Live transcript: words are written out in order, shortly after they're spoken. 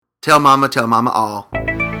Tell mama all.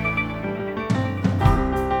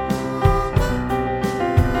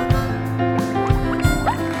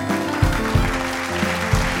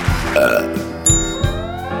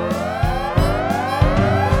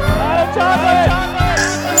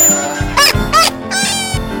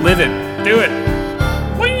 Live it. Do it.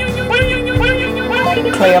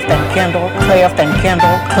 Craft and Kindle, Craft and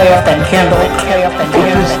Kindle, Craft and Kindle, Craft and Kindle,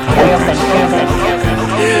 Craft and Kindle.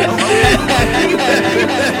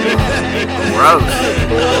 Gross.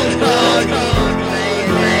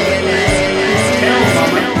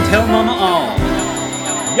 Tell mama all.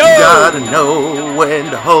 Yo! You gotta know when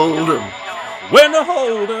to hold 'em. When to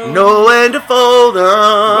hold 'em. Know when to fold 'em.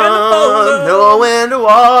 fold 'em. Know when to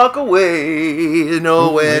walk away.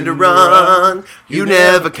 Know when to run. You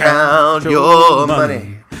never count your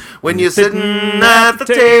money. When you're sitting at the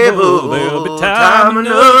table, there'll be time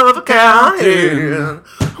enough for counting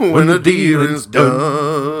when the dealing's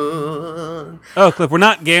done. Oh, Cliff, we're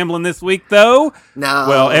not gambling this week, though. No.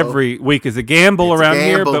 Well, every week is a gamble It's a around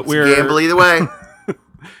here, gamble. but It's a gamble either way.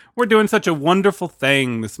 we're doing such a wonderful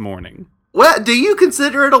thing this morning. Well, do you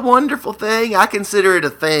consider it a wonderful thing? I consider it a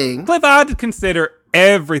thing. Cliff, I'd consider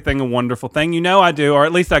everything a wonderful thing. You know I do, or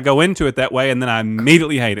at least I go into it that way, and then I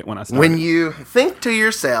immediately hate it when I start. When you think to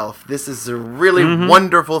yourself, this is a really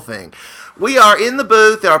wonderful thing. We are in the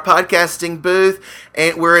booth, our podcasting booth,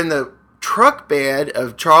 and we're in the truck bed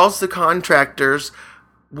of Charles the Contractor's,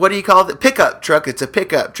 what do you call it? Pickup truck. It's a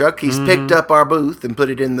pickup truck. He's picked up our booth and put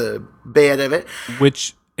it in the bed of it.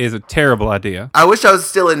 Which is a terrible idea. I wish I was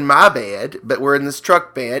still in my bed, but we're in this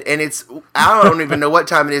truck bed, and I don't even know what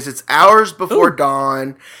time it is. It's hours before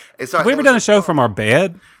dawn. Have we ever done a show from our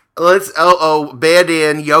bed? Bed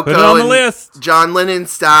in, Yoko Put it on the and list. John Lennon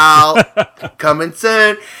style, coming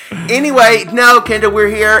soon. Anyway, no, Kendall, we're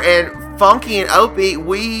here, and Funky and Opie,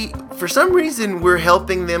 for some reason, we're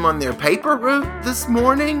helping them on their paper route this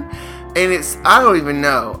morning, and I don't even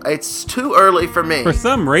know. It's too early for me. For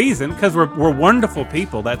some reason, because we're wonderful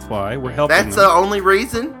people, that's why we're helping That's them. the only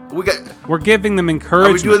reason? We're giving them Are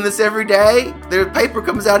encouragement. we doing this every day? Their paper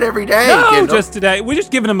comes out every day, No, Kendall. just today. We're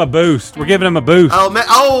just giving them a boost. We're giving them a boost.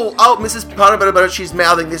 Mrs. Potter, she's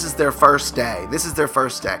mouthing, this is their first day.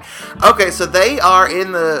 Okay, so they are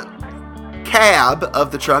in the cab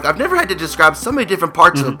of the truck. I've never had to describe so many different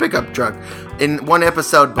parts of a pickup truck in one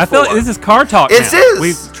episode before. I feel like this is car talk now. It is.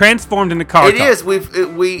 We've transformed into car talk. It is.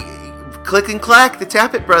 We Click and Clack, the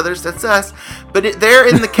Tappet brothers, that's us. But they're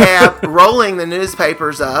in the cab rolling the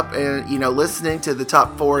newspapers up and, listening to the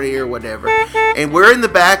top 40 or whatever. And we're in the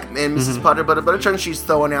back, and Mrs. Potter Butterchunk, she's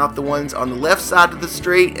throwing out the ones on the left side of the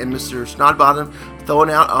street, and Mr. Snodbottom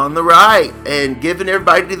throwing out on the right and giving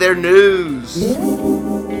everybody their news.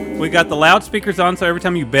 We got the loudspeakers on, so every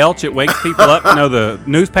time you belch, it wakes people up to know the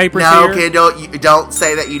newspaper's No, here. kid, don't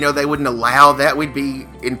say that. They wouldn't allow that. We'd be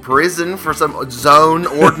in prison for some zone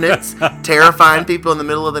ordinance, terrifying people in the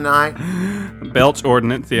middle of the night. Belch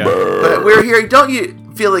ordinance, yeah. But we're here. Don't you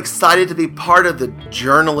feel excited to be part of the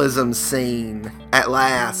journalism scene at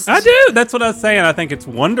last? I do. That's what I was saying. I think it's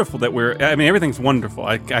wonderful that everything's wonderful.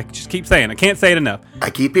 I just keep saying it. I can't say it enough.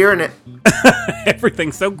 I keep hearing it.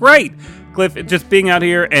 Everything's so great. Cliff, just being out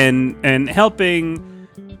here and helping,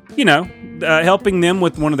 helping them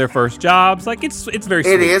with one of their first jobs. Like, it's very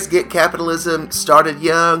sweet. It is. Get capitalism started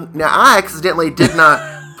young. Now, I accidentally did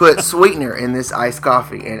not put sweetener in this iced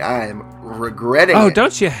coffee, and I am regretting it. Oh,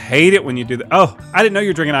 don't you hate it when you do that? Oh, I didn't know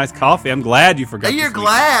you were drinking iced coffee. I'm glad you forgot. You're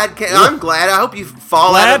glad. I'm glad. I hope you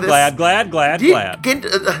fall out of this.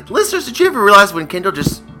 Glad. Listeners, did you ever realize when Kendall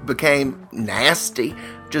just became nasty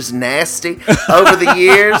over the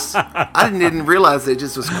years? I didn't realize it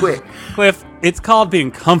just was quick. Cliff, it's called being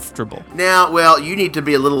comfortable. Now, well, you need to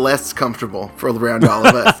be a little less comfortable for around all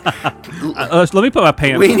of us. Let me put my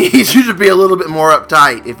pants We on. need you to be a little bit more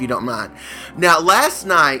uptight, if you don't mind. Now, last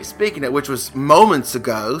night, speaking of which was moments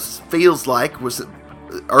ago, feels like was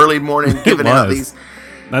early morning giving out these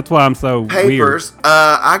That's why I'm so papers. weird.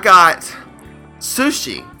 I got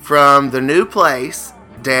sushi from the new place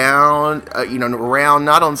down, around,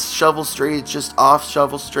 not on Shovel Street, it's just off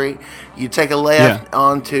Shovel Street. You take a left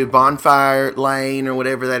onto Bonfire Lane or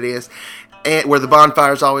whatever that is, and where the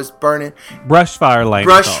bonfire's always burning. Brushfire Lane.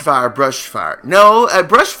 Brushfire. No,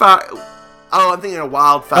 Brushfire. Oh, I'm thinking of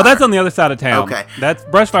Wildfire. Oh, that's on the other side of town. Okay. That's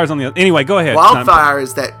Brushfire's on the other. Anyway, go ahead. Wildfire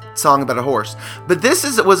is that song about a horse. But this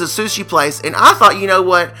was a sushi place, and I thought, you know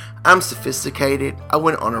what? I'm sophisticated. I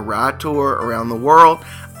went on a ride tour around the world.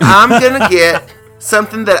 I'm going to get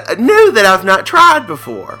something that new that I've not tried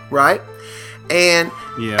before, right? And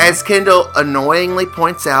as Kendall annoyingly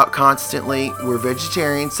points out constantly, we're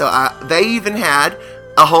vegetarian, so they even had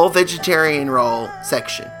a whole vegetarian roll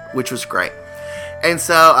section, which was great. And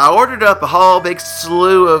so I ordered up a whole big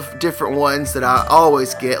slew of different ones that I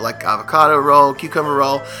always get, like avocado roll, cucumber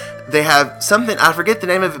roll. They have something, I forget the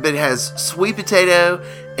name of it, but it has sweet potato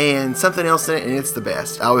and something else in it, and it's the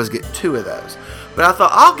best. I always get 2 of those. But I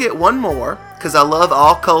thought I'll get one more, because I love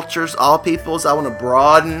all cultures, all peoples. I want to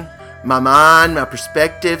broaden my mind, my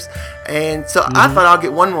perspectives. And so I thought I'll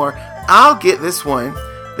get one more. I'll get this one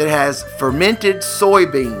that has fermented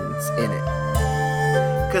soybeans in it.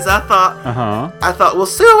 Because I thought, well,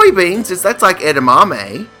 soybeans that's like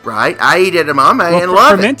edamame, right? I eat edamame and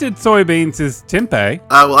love fermented soybeans is tempeh.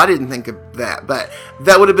 Well, I didn't think of that, but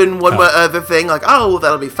that would have been one other thing. Like, oh, well,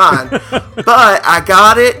 that'll be fine. But I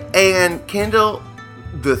got it, and Kendall,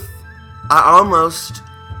 I almost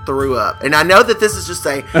threw up. And I know that this is just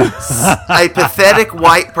a pathetic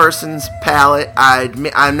white person's palate.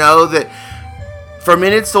 I know that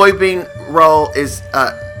fermented soybean roll is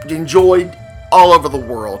enjoyed all over the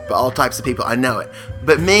world by all types of people. I know it.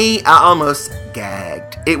 But me, I almost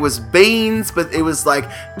gagged. It was beans, but it was like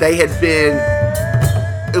they had been,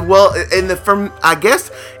 well, in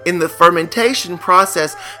the fermentation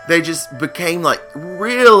process, they just became like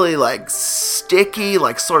really like sticky,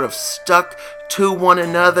 like sort of stuck to one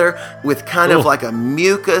another with kind of like a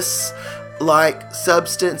mucus like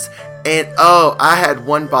substance. And I had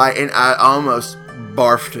one bite and I almost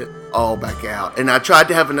barfed it all back out. And I tried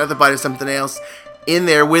to have another bite of something else in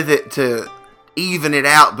there with it to even it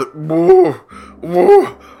out, but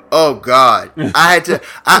oh God.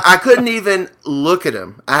 I couldn't even look at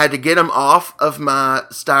them. I had to get them off of my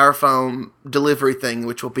styrofoam delivery thing,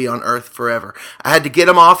 which will be on Earth forever. I had to get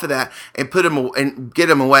them off of that and put them and get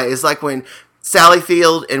them away. It's like when Sally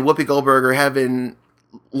Field and Whoopi Goldberg are having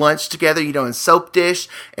lunch together, in Soap Dish,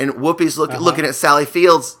 and Whoopi's looking at Sally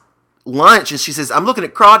Field's lunch, and she says, I'm looking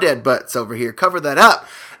at crawdad butts over here, cover that up,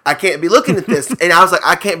 I can't be looking at this. And I was like,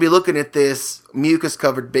 I can't be looking at this mucus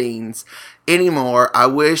covered beans anymore. I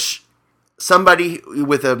wish somebody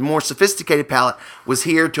with a more sophisticated palate was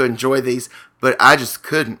here to enjoy these, but I just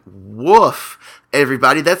couldn't. Woof,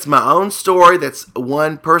 everybody. That's my own story. That's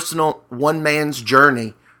one man's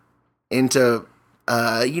journey into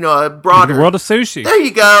a broader the world of sushi. There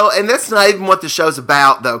you go. And that's not even what the show's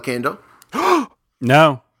about, though, Kendall.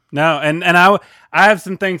 No, and I have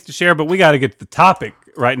some things to share, but we got to get to the topic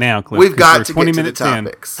right now, Cliff. We've got to get to the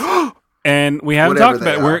topics. And we haven't talked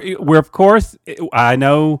about it. We're of course, I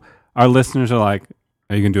know our listeners are like,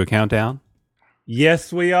 are you going to do a countdown?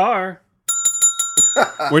 Yes, we are.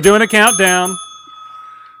 We're doing a countdown.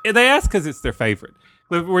 They ask because it's their favorite.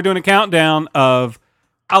 We're doing a countdown of,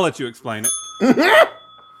 I'll let you explain it.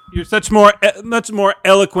 You're much more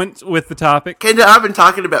eloquent with the topic. Kendall, I've been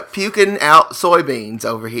talking about puking out soybeans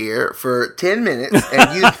over here for 10 minutes,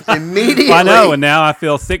 and you immediately... I know, and now I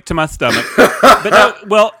feel sick to my stomach. But no,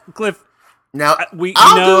 well, Cliff, now we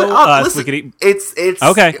know listen, we could eat... It's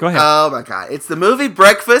okay, go ahead. Oh, my God. It's the movie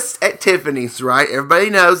Breakfast at Tiffany's, right? Everybody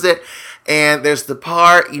knows it. And there's the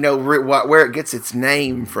part, where it gets its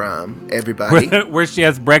name from, everybody. Where she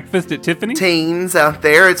has breakfast at Tiffany's? Teens out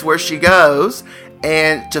there, it's where she goes.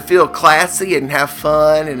 And to feel classy and have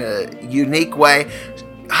fun in a unique way,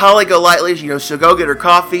 Holly Golightly, she'll go get her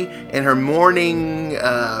coffee and her morning,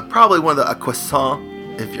 probably one of a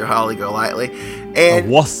croissant, if you're Holly Golightly. And, a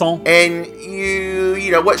croissant. And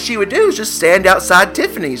what she would do is just stand outside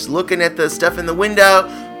Tiffany's, looking at the stuff in the window,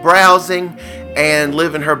 browsing, and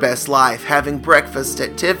living her best life, having breakfast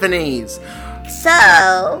at Tiffany's.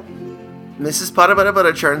 So, Mrs.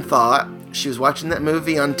 Butterchurn thought, she was watching that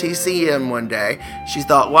movie on TCM one day, she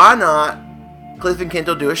thought, why not Cliff and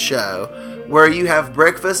Kendall do a show where you have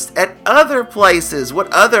breakfast at other places? What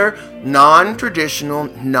other non-traditional,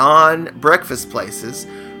 non-breakfast places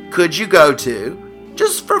could you go to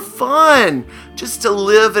just for fun? Just to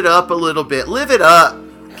live it up a little bit. Live it up,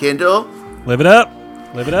 Kendall. Live it up.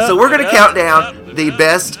 Live it up. So we're going to count down the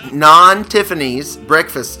best non-Tiffany's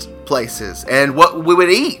breakfast places and what we would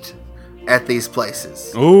eat at these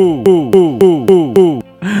places. Ooh.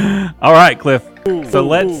 All right, Cliff. So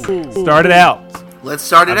let's start it out. Let's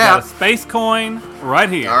start it out. Got a space coin right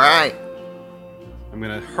here. All right. I'm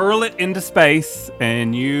going to hurl it into space,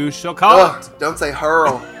 and you shall call it. Don't say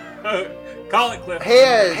hurl. Call it, Cliff.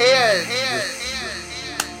 Head.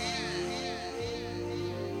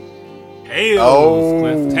 Tails,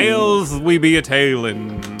 Cliff. Tails, we be a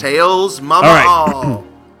tailin'. Tails, mama all. Right. All.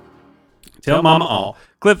 Tell mama all.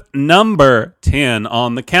 Cliff, number 10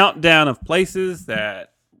 on the countdown of places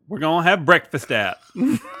that we're going to have breakfast at.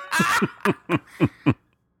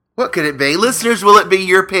 What could it be? Listeners, will it be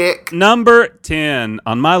your pick? Number 10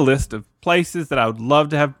 on my list of places that I would love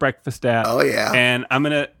to have breakfast at. Oh, yeah. And I'm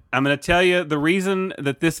going to I'm going to tell you the reason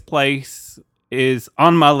that this place is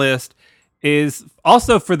on my list is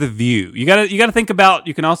also for the view. You got to think about.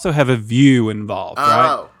 You can also have a view involved.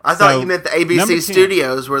 Right? I thought you meant the ABC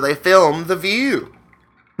studios where they film The View.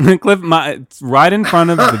 Cliff, it's right in front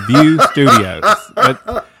of the View Studios.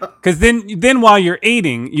 Because then while you're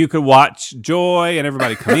eating, you could watch Joy and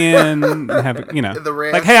everybody come in and have,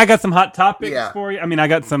 like, hey, I got some Hot Topics for you. I mean, I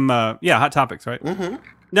got some, Hot Topics, right? Mm-hmm.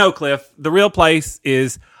 No, Cliff, the real place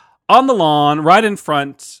is on the lawn right in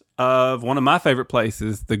front of one of my favorite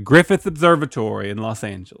places, the Griffith Observatory in Los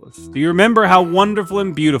Angeles. Do you remember how wonderful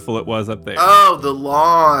and beautiful it was up there? Oh, the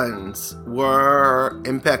lawns were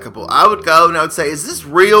impeccable. I would go and I would say, is this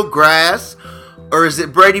real grass or is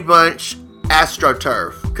it Brady Bunch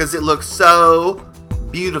AstroTurf? Because it looks so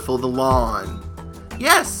beautiful, the lawn.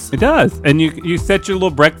 Yes. It does. And you set your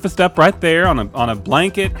little breakfast up right there on a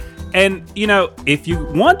blanket. And, if you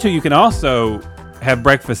want to, you can also have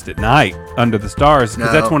breakfast at night under the stars,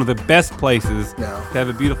 because that's one of the best places to have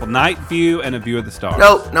a beautiful night view and a view of the stars.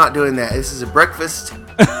 Nope, not doing that. This is a breakfast.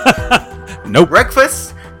 Nope.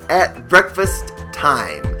 Breakfast at breakfast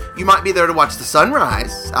time. You might be there to watch the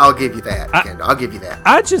sunrise. I'll give you that, Kendall. I'll give you that.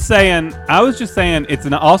 I was just saying it's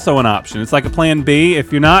also an option. It's like a plan B.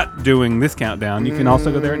 If you're not doing this countdown, you can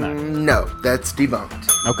also go there at night. No, that's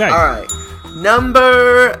debunked. Okay. All right.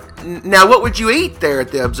 Now, what would you eat there at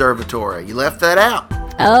the observatory? You left that out.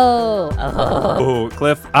 Oh,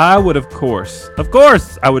 Cliff, I would, of course,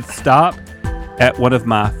 I would stop at one of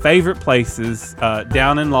my favorite places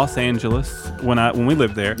down in Los Angeles when we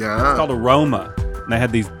lived there. Yeah. It's called Aroma. And they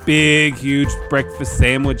had these big, huge breakfast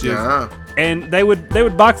sandwiches. Yeah. And they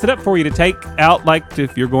would box it up for you to take out, like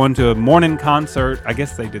if you're going to a morning concert. I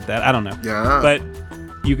guess they did that. I don't know. Yeah. But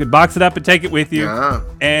you could box it up and take it with you. Yeah.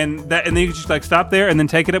 And then you could just like stop there and then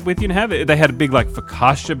take it up with you and have it. They had a big like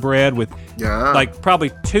focaccia bread with like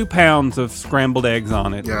probably 2 pounds of scrambled eggs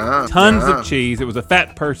on it. Yeah. Tons of cheese. It was a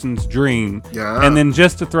fat person's dream. Yeah. And then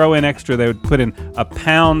just to throw in extra, they would put in a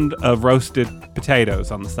pound of roasted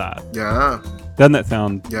potatoes on the side. Yeah. Doesn't that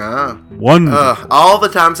sound wonderful? All the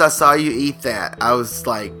times I saw you eat that, I was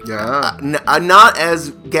like, not as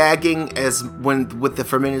gagging as when with the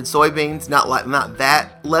fermented soybeans, not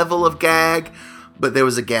that level of gag, but there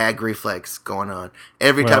was a gag reflex going on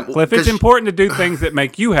every time. Cliff, it's important to do things that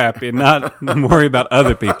make you happy and not worry about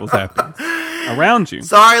other people's happiness around you.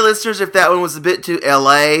 Sorry, listeners, if that one was a bit too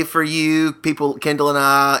LA for you. People, Kendall and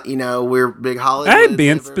I, we're big Hollywood. Hey,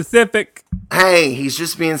 being specific. Hey, he's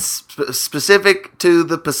just being specific to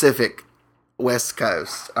the Pacific West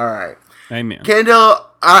Coast. All right. Amen. Kendall,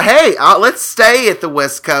 let's stay at the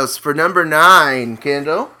West Coast for number 9,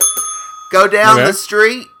 Kendall. Go down the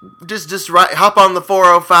street, just right, hop on the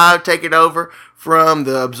 405, take it over from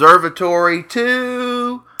the observatory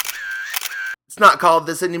to... It's not called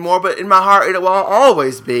this anymore, but in my heart, it will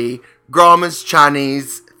always be Grauman's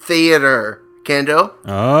Chinese Theater. Kendall.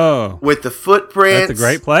 Oh. With the footprints. That's a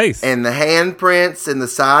great place. And the handprints and the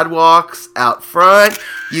sidewalks out front.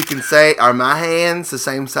 You can say, are my hands the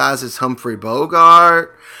same size as Humphrey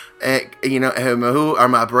Bogart? And, who are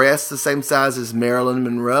my breasts the same size as Marilyn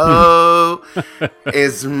Monroe?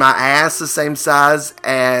 Is my ass the same size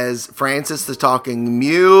as Francis the Talking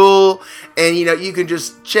Mule? And, you can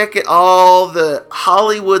just check it, all the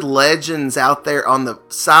Hollywood legends out there on the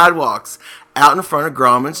sidewalks out in front of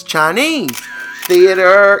Grauman's Chinese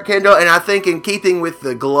Theater, Kendall. And I think in keeping with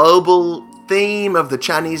the global theme of the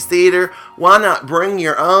Chinese theater, why not bring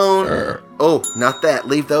your own... Oh, not that.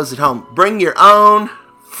 Leave those at home. Bring your own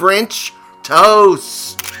French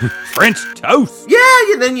toast. French toast?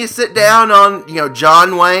 Yeah, and then you sit down on,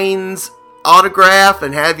 John Wayne's autograph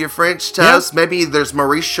and have your French toast. Yep. Maybe there's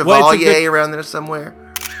Maurice Chevalier around there somewhere.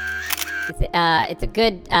 It's a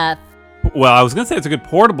good... Well, I was going to say it's a good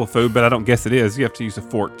portable food, but I don't guess it is. You have to use a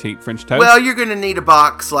fork to eat French toast. Well, you're going to need a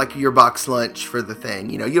box, like your box lunch for the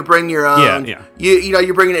thing. You bring your own. Yeah.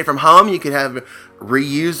 You're bringing it from home. You could have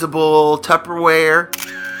reusable Tupperware.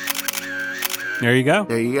 There you go.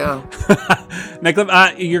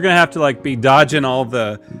 Now, you're going to have to be dodging all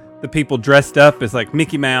the people dressed up as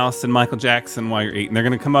Mickey Mouse and Michael Jackson while you're eating. They're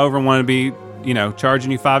going to come over and want to be,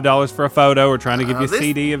 charging you $5 for a CD or trying to give you a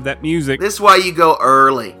CD of that music. This is why you go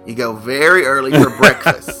early. You go very early for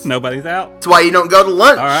breakfast. Nobody's out. That's why you don't go to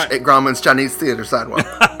lunch at Grauman's Chinese Theater sidewalk.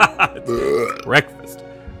 Breakfast.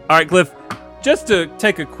 All right, Cliff, just to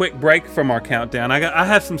take a quick break from our countdown, I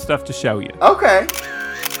have some stuff to show you. Okay.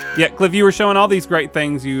 Yeah, Cliff, you were showing all these great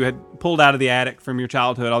things you had pulled out of the attic from your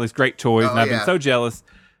childhood, all these great toys, and I've been so jealous.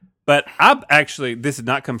 But this did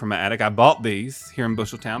not come from my attic. I bought these here in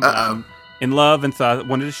Busheltown, but I'm in love, and so I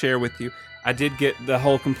wanted to share with you. I did get the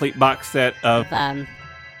whole complete box set of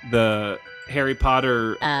the Harry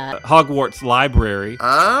Potter Hogwarts library.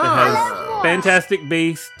 That has Fantastic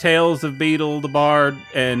Beasts, Tales of Beedle the Bard,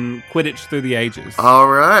 and Quidditch Through the Ages. All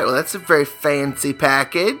right. Well, that's a very fancy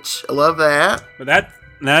package. I love that. But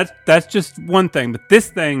that's just one thing. But this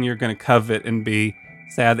thing you're going to covet and be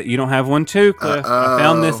sad that you don't have one too, Cliff. I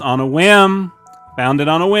found this on a whim. Found it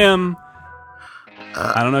on a whim.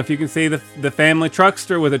 I don't know if you can see the family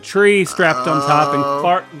truckster with a tree strapped on top and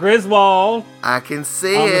Clark Griswold. I can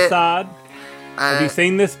see on it. the side. Have you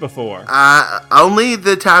seen this before? Only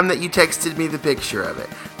the time that you texted me the picture of it.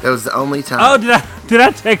 That was the only time. Oh, did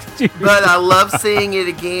I text you? But I love seeing it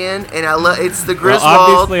again, and it's the Griswold.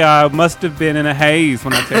 Well, obviously, I must have been in a haze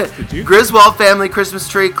when I texted you. Griswold family Christmas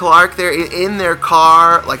tree. Clark there in their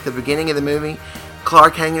car, like the beginning of the movie.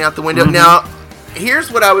 Clark hanging out the window. Mm-hmm. Now,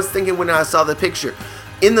 here's what I was thinking when I saw the picture.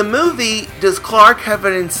 In the movie, does Clark have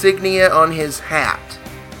an insignia on his hat?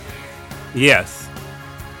 Yes.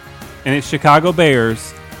 And it's Chicago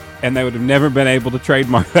Bears, and they would have never been able to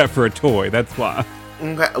trademark that for a toy. That's why.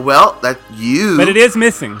 Okay, well, but it is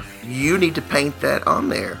missing. You need to paint that on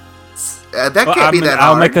there. That can't be that hard.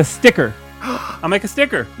 I'll make a sticker. Make a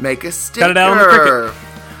sticker. Cut it out on the cricket.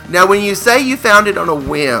 Now, when you say you found it on a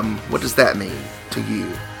whim, what does that mean to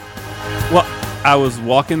you? Well, I was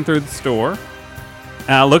walking through the store,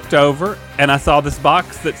 and I looked over, and I saw this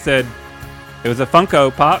box that said it was a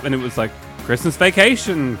Funko Pop, and it was like Christmas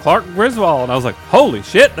Vacation, Clark Griswold. And I was like, holy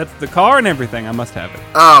shit, that's the car and everything. I must have it.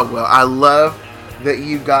 Oh, well, I love that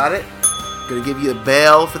you got it. Gonna give you a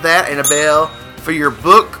bell for that and a bell for your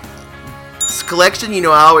book collection. You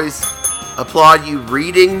know, I always applaud you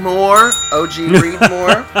reading more. OG read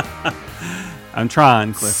more. I'm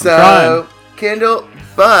trying, Cliff. So, Kendall,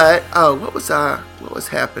 but what was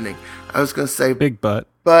happening? I was gonna say big butt.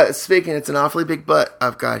 But speaking, it's an awfully big butt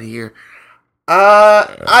I've got here.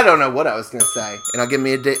 I don't know what I was gonna say, and I'll give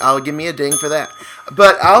me a ding for that.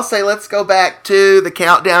 But I'll say let's go back to the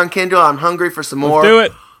countdown, Kendall. I'm hungry for some more. Let's do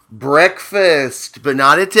it. Breakfast, but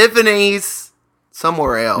not at Tiffany's.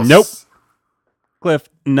 Somewhere else. Nope. Cliff,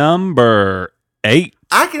 number 8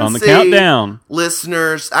 on the countdown.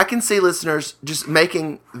 I can see listeners just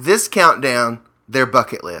making this countdown their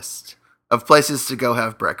bucket list of places to go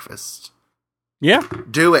have breakfast. Yeah.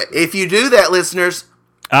 Do it. If you do that, listeners,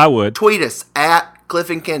 I would. Tweet us at Cliff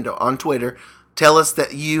and Kendall on Twitter. Tell us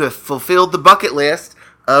that you have fulfilled the bucket list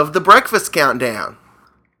of the breakfast countdown.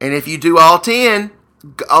 And if you do all 10,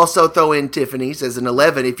 also throw in Tiffany's as an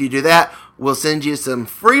 11. If you do that, we'll send you some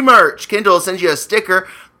free merch. Kendall will send you a sticker,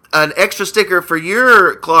 an extra sticker for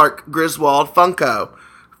your Clark Griswold Funko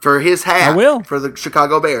for his hat. I will. For the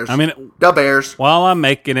Chicago Bears. The Bears. While I'm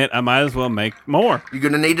making it, I might as well make more. You're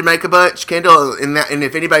going to need to make a bunch, Kendall. And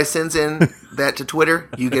if anybody sends in that to Twitter,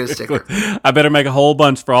 you get a sticker. I better make a whole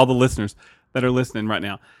bunch for all the listeners that are listening right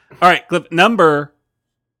now. All right, Clip number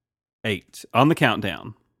 8 on the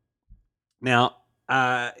countdown. Now,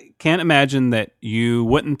 I can't imagine that you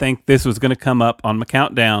wouldn't think this was going to come up on my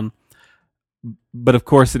countdown, but of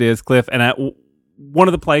course it is, Cliff. And one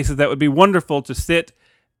of the places that would be wonderful to sit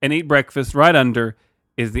and eat breakfast right under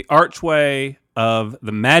is the archway of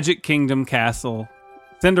the Magic Kingdom Castle,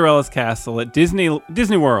 Cinderella's Castle at Disney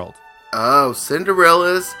World. Oh,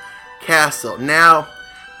 Cinderella's Castle. Now,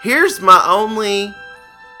 here's my only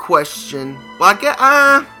question. Well,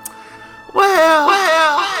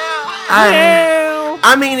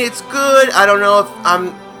 I mean, it's good. I don't know if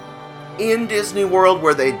I'm in Disney World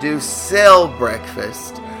where they do sell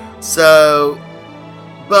breakfast. So,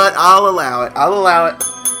 but I'll allow it.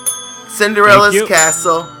 Cinderella's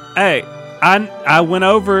Castle. Hey, I went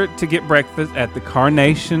over to get breakfast at the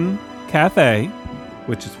Carnation Cafe,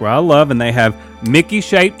 which is where I love, and they have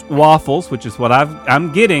Mickey-shaped waffles, which is what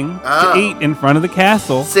I'm getting to eat in front of the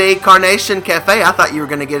castle. See, Carnation Cafe, I thought you were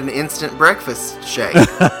going to get an instant breakfast shake.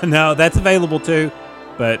 No, that's available too,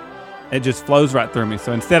 but it just flows right through me.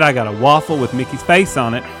 So instead, I got a waffle with Mickey's face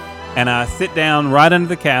on it, and I sit down right under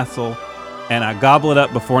the castle, and I gobble it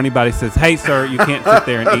up before anybody says, "Hey, sir, you can't sit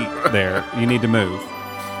there and eat there. You need to move."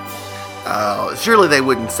 Oh, surely they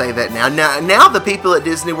wouldn't say that now. Now the people at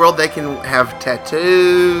Disney World, they can have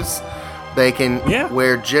tattoos. They can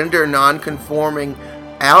wear gender non-conforming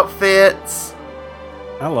outfits.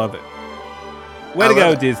 I love it. Way to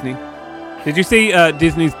go, Disney. Did you see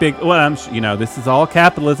Disney's big... Well, this is all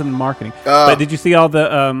capitalism and marketing. But did you see all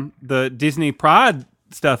the Disney Pride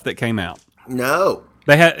stuff that came out? No.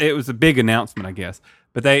 It was a big announcement, I guess.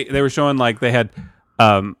 But they were showing like they had,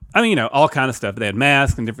 all kind of stuff. They had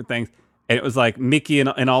masks and different things. And it was like Mickey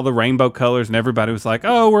and all the rainbow colors, and everybody was like,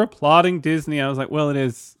 "Oh, we're applauding Disney." I was like, "Well, it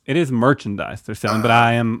is merchandise they're selling, but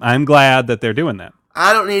I'm glad that they're doing that."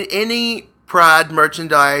 I don't need any Pride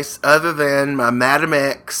merchandise other than my Madam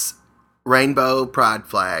X rainbow Pride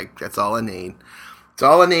flag. That's all I need. It's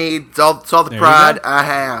all I need. It's all the pride I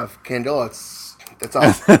have, Kendall. That's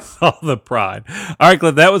all. That's all the pride. All right,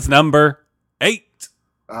 Cliff, that was number 8.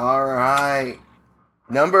 All right.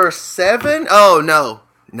 Number 7? Oh, no.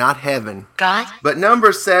 Not heaven. God? But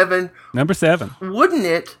number 7. Number 7. Wouldn't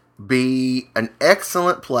it be an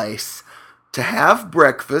excellent place to have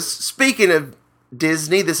breakfast? Speaking of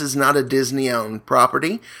Disney, this is not a Disney-owned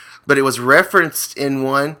property, but it was referenced in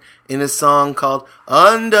a song called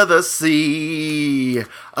Under the Sea.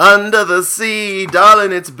 Under the sea,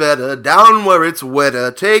 darling, it's better down where it's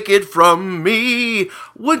wetter. Take it from me.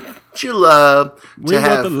 Wouldn't you love to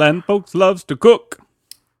have... the land folks loves to cook.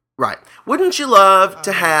 Right. Wouldn't you love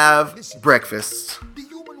to have breakfast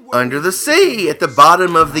under the sea at the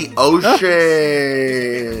bottom of the ocean?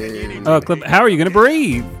 Cliff, how are you going to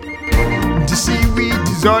breathe? The seaweed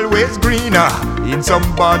is always greener in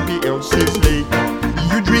somebody else's lake.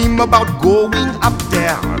 You dream about going up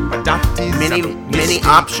there, but that is many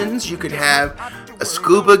options. You could have a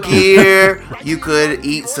scuba gear. You could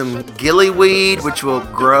eat some gillyweed, which will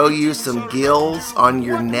grow you some gills on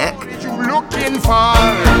your neck. You're looking for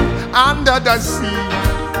under the sea,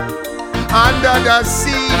 under the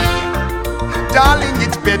sea. Darling,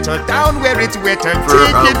 it's better down where it's wetter. For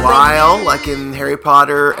a while, like in Harry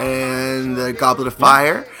Potter and the Goblet of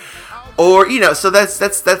Fire. Or, so that's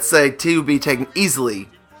a to be taken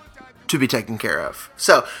care of.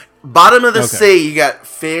 So, bottom of the sea, you got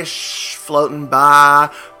fish floating by,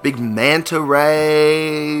 big manta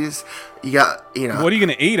rays. You got, What are you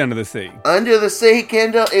going to eat under the sea? Under the sea,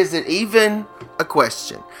 Kendall, is it even a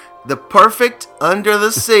question? The perfect under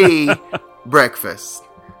the sea breakfast.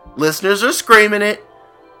 Listeners are screaming it.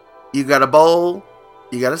 You got a bowl,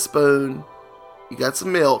 you got a spoon, you got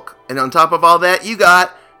some milk, and on top of all that, you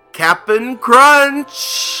got Cap'n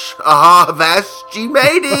Crunch. Vashti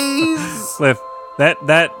mateys. Cliff,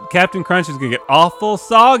 that Captain Crunch is going to get awful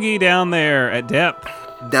soggy down there at depth.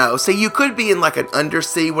 No, see, you could be in like an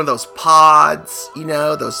undersea, one of those pods,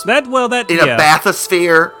 those... a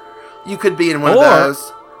bathysphere. You could be in one of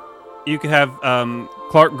those. You could have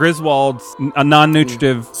Clark Griswold's a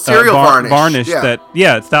non-nutritive cereal varnish that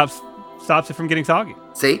it stops it from getting soggy.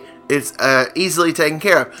 See, it's easily taken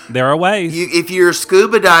care of. There are ways. If you're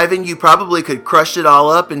scuba diving, you probably could crush it all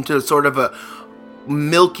up into sort of a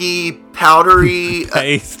milky, powdery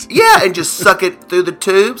paste. And just suck it through the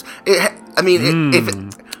tubes.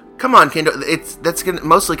 Come on, Kendall. That's gonna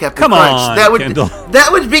mostly Captain Crunch. That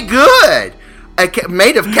would be good.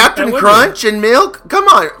 Made of Captain Crunch and milk. Come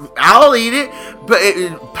on, I'll eat it. But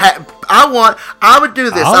I would do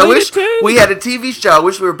this. I wish we had a TV show. I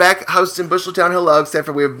wish we were back hosting Busheltown Hello, except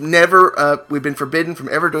for we've been forbidden from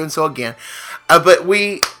ever doing so again. But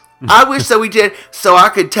I wish so we did, so I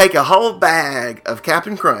could take a whole bag of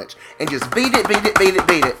Captain Crunch and just beat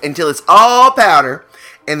it until it's all powder,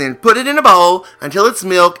 and then put it in a bowl until it's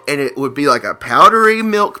milk, and it would be like a powdery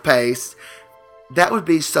milk paste. That would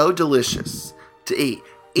be so delicious to eat.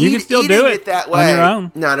 You can still do it that way. On your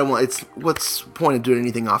own. No, I don't want. What's the point of doing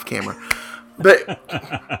anything off camera? But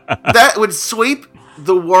that would sweep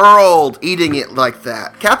the world eating it like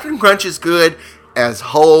that. Captain Crunch is good as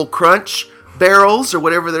whole crunch barrels or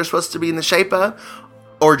whatever they're supposed to be in the shape of,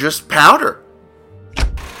 or just powder.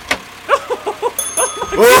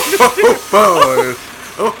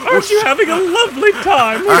 Aren't you having a lovely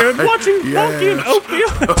time here watching Funky and Opie?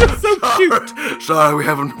 Just so cute. Sorry we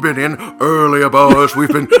haven't been in earlier, boys.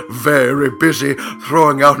 We've been very busy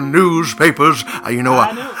throwing out newspapers.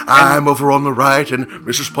 I'm over on the right, and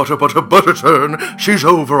Mrs. Potter Butterturn, she's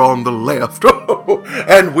over on the left.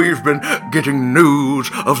 And we've been getting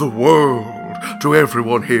news of the world to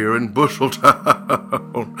everyone here in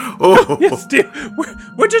Busheltown. Yes, dear.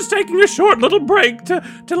 We're just taking a short little break to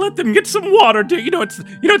let them get some water, dear.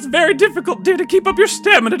 It's very difficult, dear, to keep up your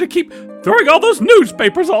stamina, to keep throwing all those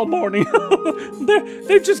newspapers all morning.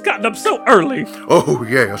 They've just gotten up so early. Oh,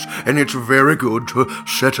 yes, and it's very good to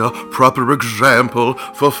set a proper example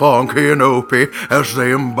for Funky and Opie as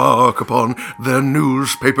they embark upon their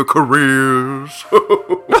newspaper careers.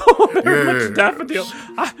 Very much, Daffodil.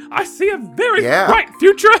 I see a very bright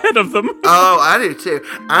future ahead of them. Oh, I do too.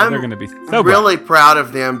 They're going to be so really proud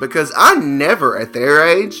of them because I never, at their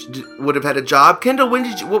age, would have had a job. Kendall,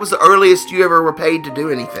 what was the earliest you ever were paid to do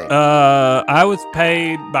anything? I was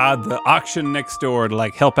paid by the auction next door to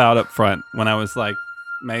help out up front when I was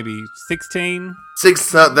maybe 16.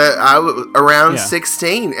 Around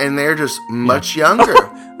 16, and they're just much younger.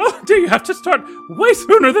 Oh, dear, you have to start way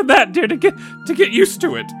sooner than that, dear, to get used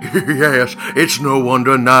to it. Yes, it's no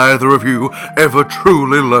wonder neither of you ever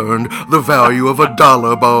truly learned the value of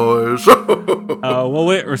 $1, boys. Oh, well,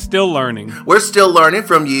 we're still learning. We're still learning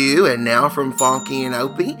from you, and now from Fonky and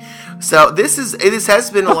Opie. So this has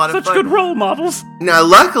been a lot of fun. Such good role models. Now,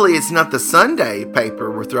 luckily, it's not the Sunday paper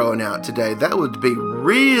we're throwing out today. That would be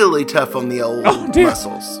really tough on the old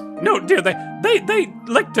muscles. No, dear, they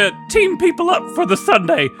like to team people up for the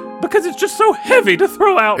Sunday because it's just so heavy to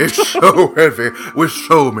throw out. It's so heavy with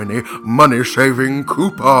so many money-saving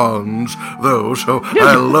coupons, though, so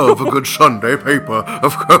I love a good Sunday paper,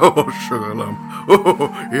 of course, Sugar Lump.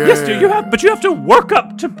 Oh, yeah. Yes, dear, you have to work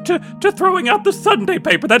up to throwing out the Sunday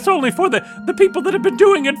paper. That's only for the people that have been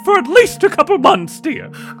doing it for at least a couple months,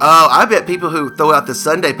 dear. Oh, I bet people who throw out the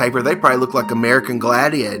Sunday paper, they probably look like American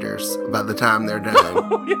gladiators by the time they're done.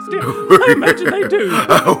 Oh, yes, dear. I imagine they do.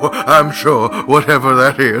 Oh, I'm sure whatever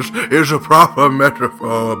that is a proper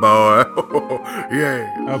metaphor, boy.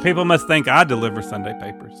 Yeah. Oh, people must think I deliver Sunday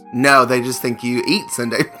papers. No, they just think you eat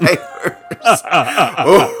Sunday papers.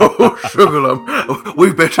 Oh, Sugar Lump,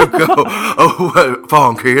 we better go. Oh,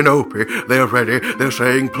 Fonky and Opie, they're ready. They're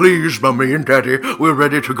saying, please, Mummy and Daddy, we're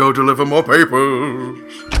ready to go deliver more papers.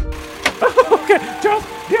 Okay, Charles,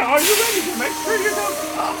 are you ready to make sure you don't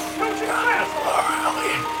too fast?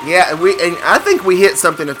 Yeah, and I think we hit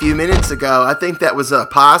something a few minutes ago. I think that was a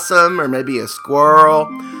possum or maybe a squirrel.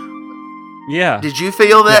 Yeah. Did you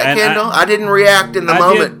feel that, Kendall? I didn't react in the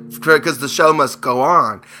moment because the show must go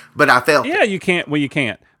on, but I felt it. Yeah, you can't. Well, you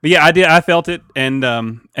can't. But yeah, I did. I felt it, and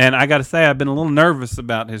I got to say, I've been a little nervous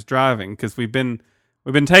about his driving because we've been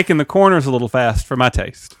taking the corners a little fast for my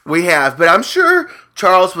taste. We have, but I'm sure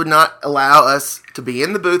Charles would not allow us to be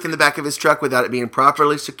in the booth in the back of his truck without it being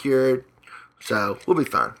properly secured. So we'll be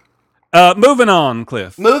fine. Moving on,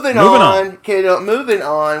 Cliff. Moving on, kiddo. Moving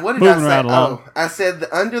on. What did I say? Right along. Oh, I said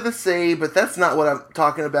the Under the Sea, but that's not what I'm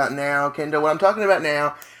talking about now, Kendall. What I'm talking about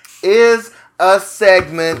now is a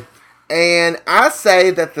segment, and I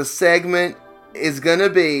say that the segment is going to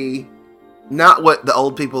be not what the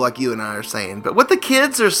old people like you and I are saying, but what the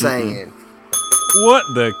kids are saying. Mm-hmm. What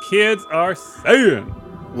the kids are saying.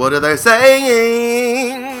 What are they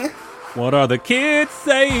saying? What are the kids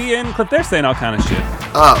saying? Cliff, they're saying all kind of shit.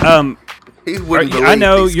 Oh. He wouldn't believe I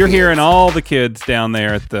know these you're kids. hearing all the kids down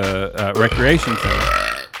there at the recreation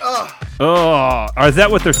center. Oh, is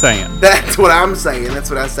that what they're saying? That's what I'm saying. That's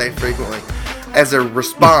what I say frequently as a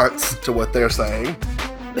response to what they're saying.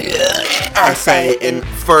 I say it in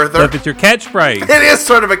further. Look, it's your catchphrase. It is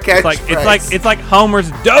sort of a catchphrase. It's like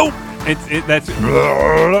Homer's dope. It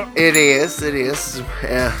is.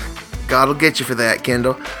 Yeah. God will get you for that,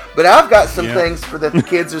 Kendall. But I've got some things for that the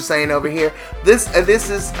kids are saying over here. This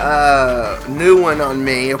is a new one on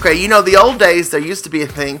me. Okay, you know, the old days, there used to be a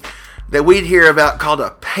thing that we'd hear about called a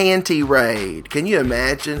panty raid. Can you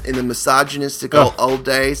imagine in the misogynistic old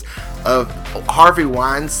days of Harvey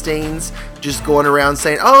Weinstein's just going around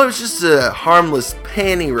saying, oh, it was just a harmless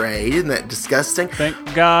panty raid. Isn't that disgusting?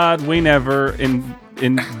 Thank God we never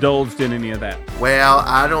indulged in any of that. Well,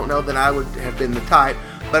 I don't know that I would have been the type.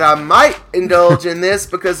 But I might indulge in this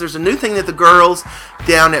because there's a new thing that the girls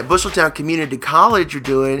down at Busheltown Community College are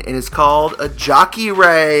doing, and it's called a jockey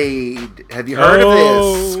raid. Have you heard of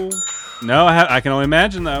this? No, I can only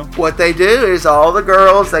imagine, though. What they do is all the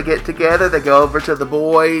girls, they get together, they go over to the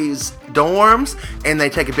boys' dorms, and they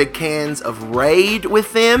take a big cans of Raid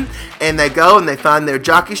with them, and they go and they find their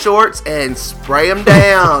jockey shorts and spray them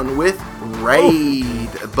down with Raid.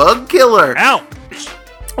 Bug killer. Ouch.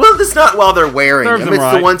 Well, it's not while they're wearing them. It's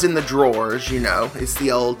right. The ones in the drawers, you know. It's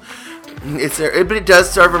the old... It's there, but it does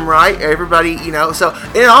serve them right. Everybody, you know. So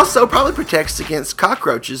it also probably protects against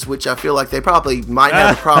cockroaches, which I feel like they probably might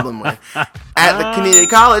have a problem with at the community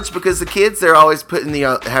college because the kids, they're always putting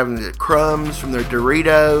having the crumbs from their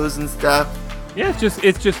Doritos and stuff. Yeah,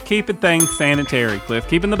 it's just keeping things sanitary, Cliff.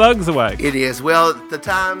 Keeping the bugs away. It is. Well, the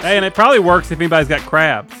times... Hey, and it probably works if anybody's got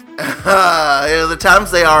crabs. The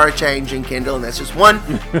times they are changing, Kendall, and that's just one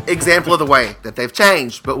example of the way that they've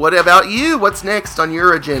changed. But what about you? What's next on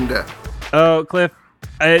your agenda? Oh, Cliff,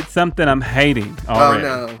 it's something I'm hating already.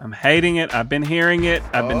 Oh, no. I'm hating it. I've been hearing it.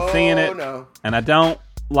 I've been seeing it. No. And I don't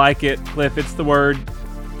like it. Cliff, it's the word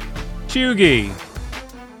cheugy.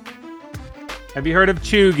 Have you heard of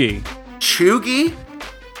cheugy? Cheugy?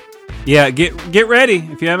 Yeah, get ready.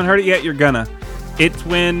 If you haven't heard it yet, you're gonna. It's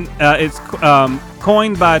when it's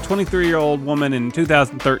coined by a 23-year-old woman in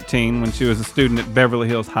 2013 when she was a student at Beverly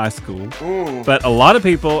Hills High School. Ooh. But a lot of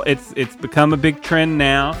people, it's become a big trend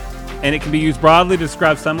now. and it can be used broadly to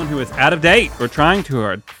describe someone who is out of date or trying too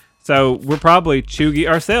hard. So we're probably chuggy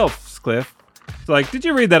ourselves, Cliff. It's like, did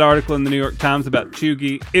you read that article in the New York Times about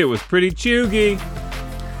chuggy? It was pretty chuggy.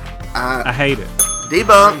 I hate it.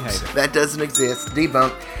 Debunked. That doesn't exist.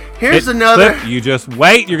 Debunked. Here's another. Cliff, you just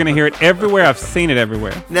wait. You're going to hear it everywhere. I've seen it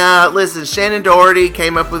everywhere. Now, listen, Shannon Doherty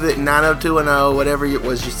came up with it in 90210, whatever it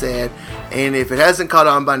was you said. And if it hasn't caught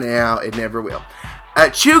on by now, it never will.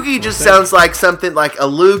 Chuggy just sounds like something like a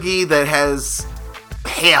loogie that has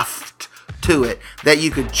heft to it that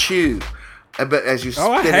you could chew. But as you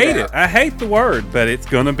I hate it. I hate the word, but it's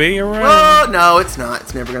going to be around. Well, no, it's not.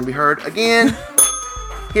 It's never going to be heard again.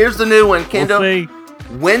 Here's the new one, Kendall. We'll see.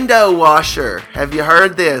 Window washer. Have you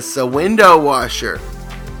heard this? A window washer.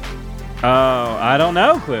 Oh, I don't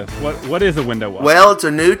know, Cliff. What is a window washer? Well, it's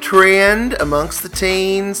a new trend amongst the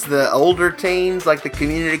teens, the older teens, like the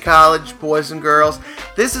community college boys and girls.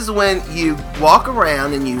 This is when you walk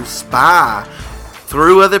around and you spy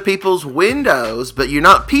through other people's windows, but you're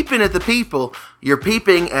not peeping at the people. You're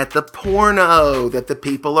peeping at the porno that the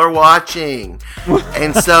people are watching.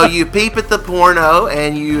 And so you peep at the porno,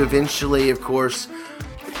 and you eventually, of course,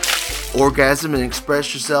 orgasm and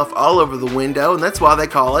express yourself all over the window, and that's why they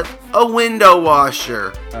call it a window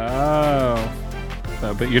washer. Oh.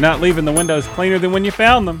 So, but you're not leaving the windows cleaner than when you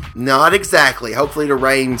found them. Not exactly. Hopefully it'll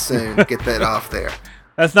rain soon to get that off there.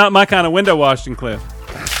 That's not my kind of window washing, Cliff.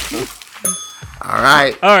 All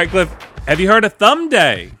right, Cliff. Have you heard of Thumb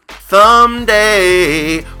Day? Thumb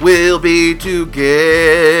Day, we'll be together.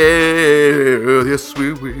 Yes,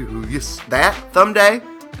 we will. Yes, that Thumb Day?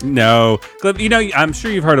 No, Cliff. You know, I'm sure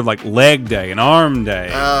you've heard of like Leg Day and Arm Day,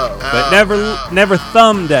 but never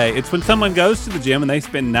Thumb Day. It's when someone goes to the gym and they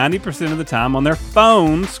spend 90% of the time on their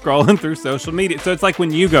phone scrolling through social media. So it's like when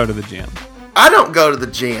you go to the gym. I don't go to the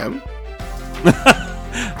gym.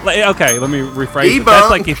 Okay, let me rephrase it. That's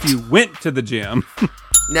like if you went to the gym.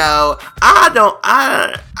 No, I don't.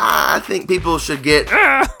 I think people should get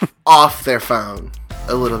off their phone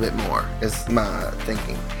a little bit more, is my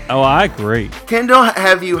thinking. Oh, I agree. Kendall,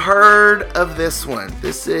 have you heard of this one?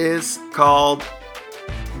 This is called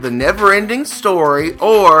The Never-Ending Story,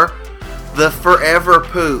 or The Forever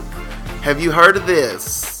Poop. Have you heard of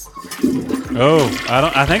this? Oh,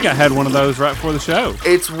 I think I had one of those right before the show.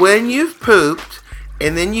 It's when you've pooped,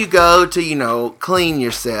 and then you go to, clean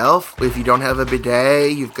yourself. If you don't have a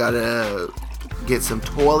bidet, you've got to get some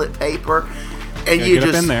toilet paper. And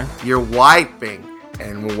you're wiping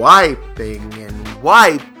and wiping and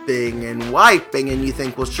wiping and wiping. And you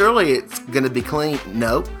think, well, surely it's going to be clean.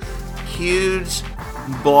 Nope. Huge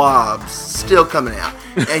blobs still coming out.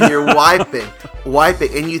 And you're wiping.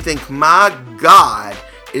 And you think, my God,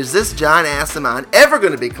 is this giant ass of mine ever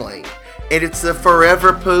going to be clean? And it's the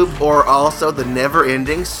Forever Poop, or also the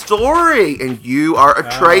Never-Ending Story. And you are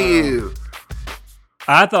Atreyu.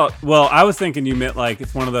 I was thinking you meant like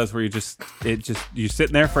it's one of those where you're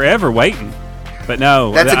sitting there forever waiting. But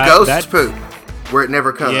no. That's a ghost poop, where it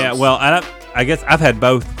never comes. Yeah, well, I guess I've had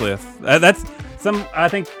both, Cliff. I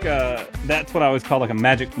think that's what I always call like a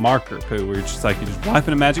magic marker poo, where you're just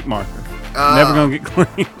wiping a magic marker. Never going to get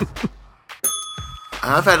clean.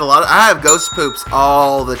 I've had I have ghost poops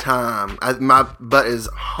all the time. My butt is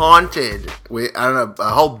haunted.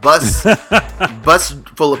 A whole bus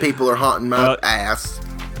full of people are haunting my ass.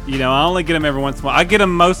 I only get them every once in a while. I get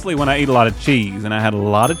them mostly when I eat a lot of cheese, and I had a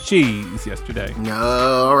lot of cheese yesterday. No,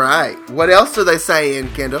 all right. What else are they saying,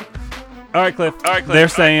 Kendall? All right, Cliff. They're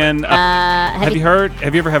saying, have you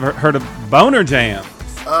ever heard of boner jams?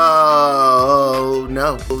 Oh,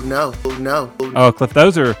 no. Oh, Cliff,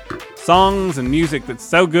 those are songs and music that's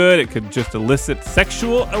so good it could just elicit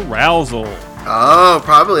sexual arousal. Oh,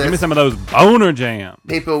 probably. Give me some of those boner jams.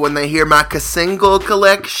 People, when they hear my single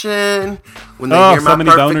collection, when they hear my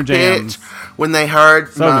perfect pitch, when they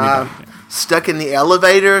heard my Stuck in the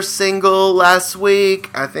Elevator single last week,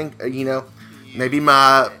 I think, maybe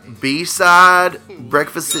my B-side,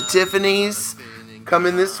 Breakfast at Tiffany's,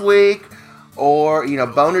 coming this week, or,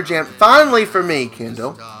 boner jam. Finally for me,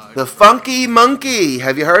 Kendall, the Funky Monkey.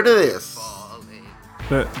 Have you heard of this?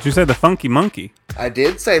 Did you say the Funky Monkey? I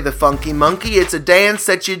did say the Funky Monkey. It's a dance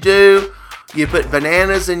that you do. You put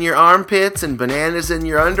bananas in your armpits and bananas in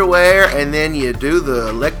your underwear, and then you do the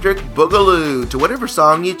electric boogaloo to whatever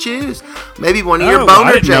song you choose. Maybe one of your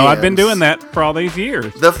boner jams. No, I've been doing that for all these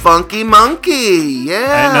years. The Funky Monkey. Yeah.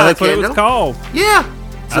 I didn't know that's what it was called. Yeah.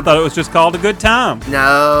 I thought it was just called A Good Time.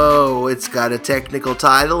 No, it's got a technical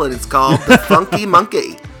title, and it's called The Funky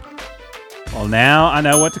Monkey. Well, now I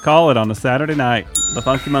know what to call it on a Saturday night. The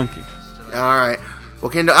Funky Monkey. All right. Well,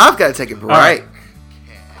 Kendall, I've got to take a break. Right.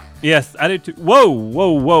 Yes, I did too. Whoa!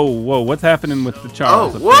 What's happening with the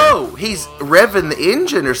Charles? Whoa! He's revving the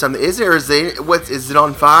engine or something. Is it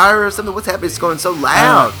on fire or something? What's happening? It's going so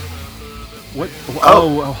loud.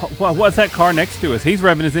 What's that car next to us? He's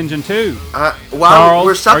revving his engine too. Charles,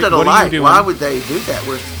 we're stopped at a light. Why would they do that?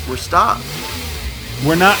 We're stopped.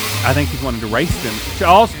 We're not. I think he's wanting to race them.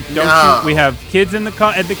 Charles, don't you? We have kids in the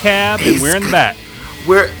cab, and we're in the back.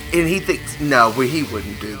 And he thinks he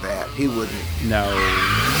wouldn't do that. He wouldn't. No.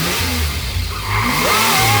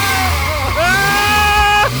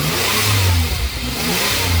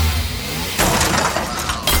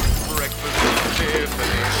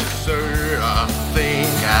 I think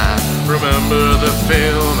I remember the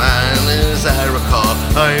film, and as I recall,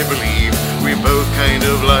 I believe we both kind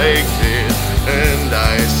of liked it. And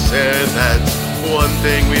I said that's one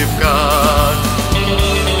thing we've got.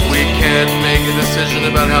 We can't make a decision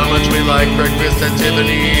about how much we like breakfast at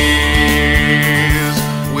Tiffany's.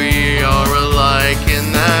 We are alike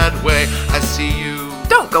in that way. I see you.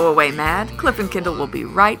 Don't go away, Mad. Cliff and Kendall will be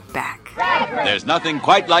right back. There's nothing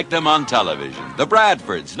quite like them on television. The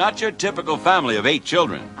Bradfords, not your typical family of 8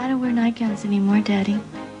 children. I don't wear nightgowns anymore, Daddy.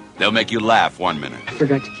 They'll make you laugh one minute. I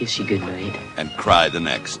forgot to kiss you goodnight. And cry the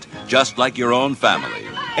next. Just like your own family.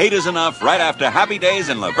 8 is enough right after Happy Days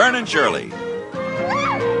in Laverne and Shirley.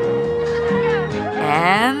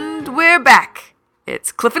 And we're back.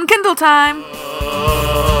 It's Cliff and Kendall time. So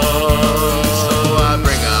I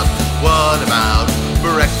bring up, what about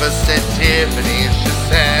breakfast at Tiffany's? She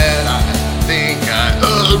said, I think I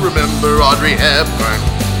remember Audrey Hepburn.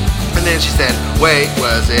 And then she said, wait,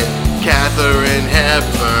 was it Katharine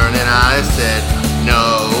Hepburn? And I said,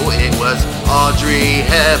 no, it was Audrey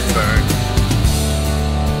Hepburn.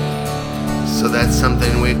 So that's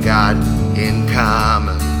something we've got in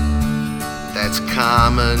common. That's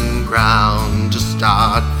common ground to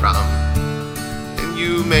start from. And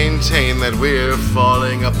you maintain that we're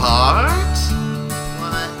falling apart?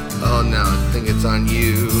 What? Oh no, I think it's on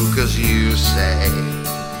you, 'cause you say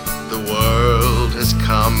the world has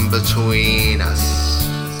come between us,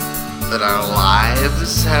 that our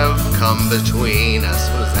lives have come between us.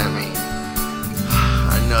 What does that mean?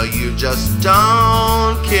 I know you just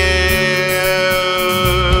don't care.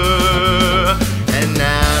 And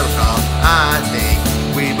now I think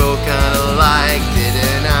we both kind of liked it,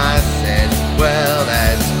 and I said, well,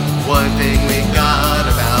 that's one thing we got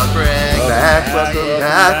about breakfast.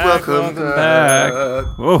 Welcome back.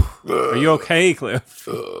 Whoa. Are you okay, Cliff?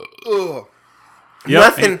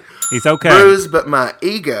 Nothing. He's okay. Bruised but my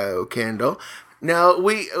ego, Kendall. Now,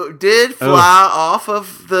 we did fly off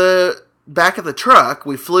of the back of the truck.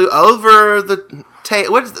 We flew over the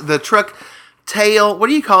tail. What is the truck tail? What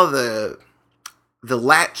do you call the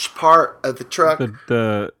latch part of the truck?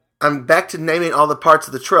 I'm back to naming all the parts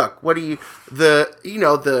of the truck. What do you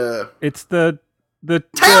It's the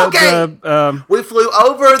tailgate. We flew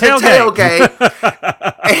over the tailgate.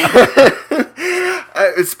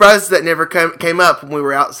 I'm surprised that never came up when we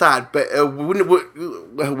were outside. But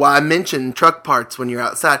why I mention truck parts when you're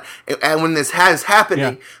outside and when this is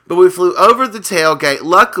happening. Yeah. But we flew over the tailgate.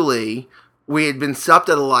 Luckily, we had been stopped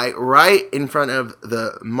at a light right in front of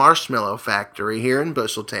the marshmallow factory here in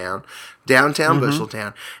Busheltown, downtown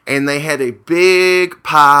Busheltown. And they had a big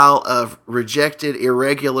pile of rejected,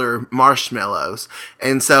 irregular marshmallows.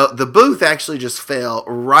 And so the booth actually just fell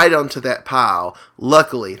right onto that pile.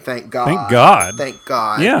 Luckily, thank God. Thank God. Thank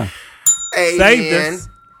God. Yeah. Amen. Saved us.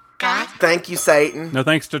 Thank you, Satan. No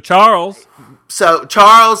thanks to Charles. So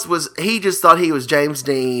Charles he just thought he was James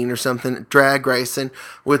Dean or something, drag racing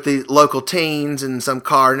with the local teens in some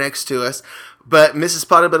car next to us. But Mrs.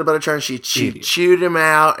 Butterchurn, she chewed him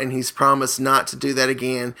out, and he's promised not to do that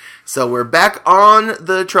again. So we're back on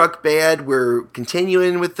the truck bed. We're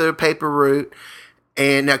continuing with the paper route.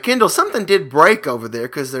 And now, Kendall, something did break over there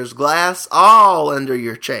because there's glass all under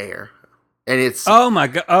your chair. And it's... Oh, my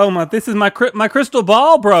God. Oh, my. This is my crystal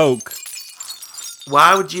ball broke.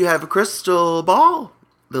 Why would you have a crystal ball,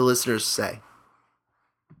 the listeners say?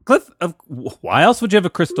 Cliff, why else would you have a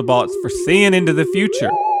crystal ball? It's for seeing into the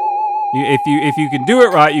future. If you can do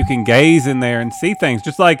it right, you can gaze in there and see things,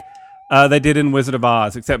 just like they did in Wizard of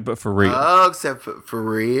Oz, except for real. Oh, except for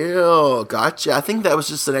real. Gotcha. I think that was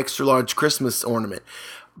just an extra large Christmas ornament.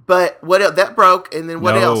 But what else? That broke, and then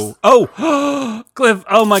what else? Oh, Cliff,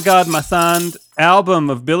 oh my God, my signed album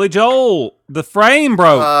of Billy Joel, the frame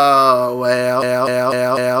broke. Oh, well.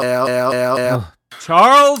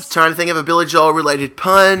 Charles? Trying to think of a Billy Joel related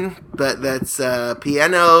pun, but that's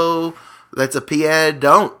piano. That's a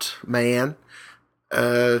don't, man.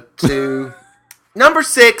 To number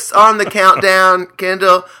 6 on the countdown,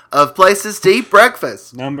 Kendall, of places to eat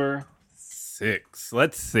breakfast. Number 6. 6.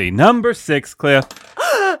 Let's see. Number 6, Cliff.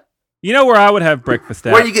 You know where I would have breakfast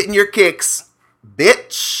at? Where are you getting your kicks,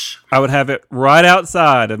 bitch? I would have it right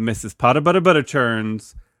outside of Mrs. Potter Butter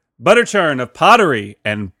Butterchurn's butter churn of pottery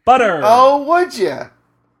and butter. Oh, would you?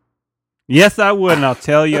 Yes, I would, and I'll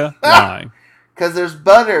tell you why. Because there's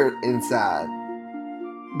butter inside.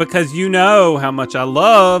 Because you know how much I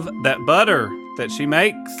love that butter that she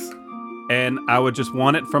makes. And I would just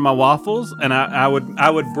want it for my waffles. And I would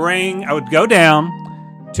go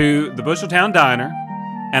down to the Busheltown Diner,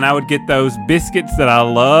 and I would get those biscuits that I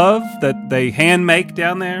love that they hand make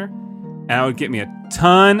down there. And I would get me a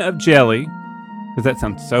ton of jelly, because that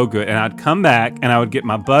sounds so good. And I'd come back, and I would get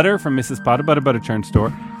my butter from Mrs. Potter Butter Butterchurn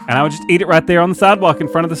store, and I would just eat it right there on the sidewalk in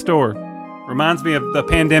front of the store. Reminds me of the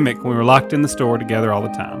pandemic when we were locked in the store together all the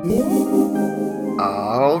time.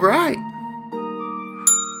 All right.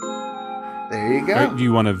 There you go. Do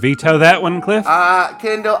you want to veto that one, Cliff?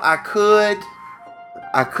 Kendall, I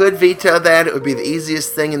could veto that. It would be the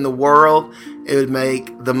easiest thing in the world. It would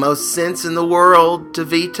make the most sense in the world to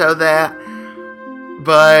veto that.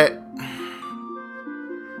 But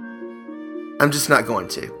I'm just not going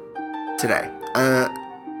to today.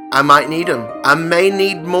 I might need them. I may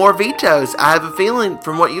need more vetoes. I have a feeling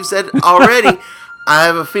from what you've said already, I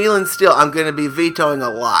have a feeling still I'm going to be vetoing a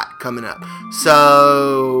lot coming up.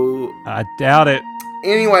 So I doubt it.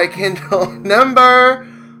 Anyway, Kendall, number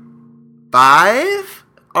 5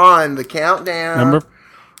 on the countdown.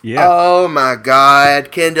 Yeah. Oh my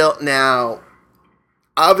God, Kendall. Now,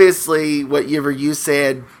 obviously, whatever you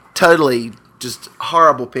said, totally just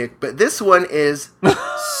horrible pick. But this one is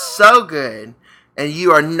so good. And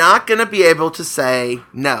you are not going to be able to say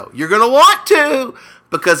no. You're going to want to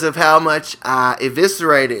because of how much I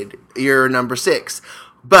eviscerated your number 6.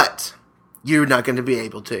 But you're not going to be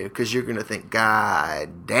able to because you're going to think,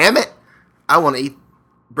 God damn it, I want to eat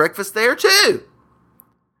breakfast there too.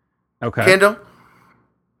 Okay. Kendall,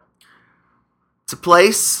 it's a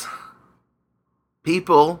place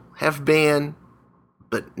people have been,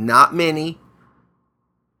 but not many,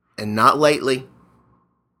 and not lately.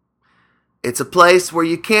 It's a place where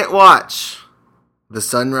you can't watch the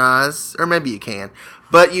sunrise, or maybe you can,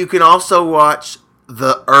 but you can also watch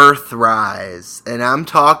the earth rise. And I'm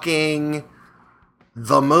talking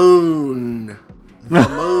the moon. The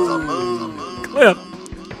moon. Cliff,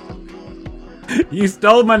 you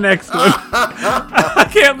stole my next one. I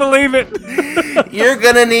can't believe it. You're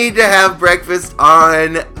going to need to have breakfast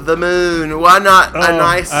on the moon. Why not a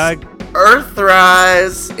nice earth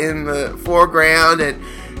rise in the foreground? And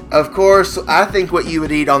of course, I think what you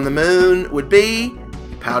would eat on the moon would be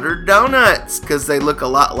powdered donuts, because they look a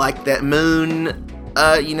lot like that moon,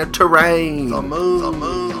 terrain. The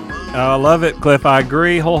moon. Oh, I love it, Cliff. I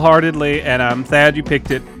agree wholeheartedly, and I'm sad you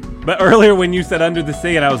picked it. But earlier when you said Under the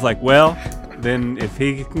Sea, and I was like, well, then if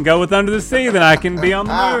he can go with Under the Sea, then I can be on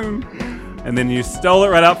the moon. And then you stole it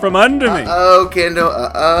right out from under me. Uh-oh, Kendall.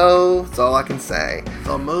 Uh-oh. That's all I can say.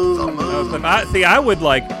 The moon. The moon. I would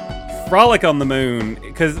frolic on the moon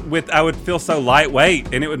because I would feel so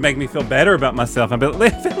lightweight, and it would make me feel better about myself. I'd be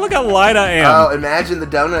like, look how light I am. Oh, imagine the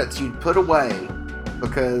donuts you'd put away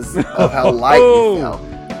because of how light you felt.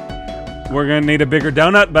 We're gonna need a bigger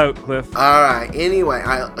donut boat, Cliff. All right. Anyway,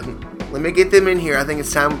 let me get them in here. I think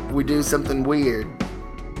it's time we do something weird.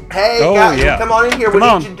 Hey, guys, come on in here. We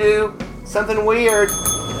need you to do something weird.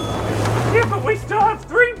 Yeah, but we still have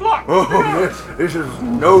 3 blocks. Oh, this is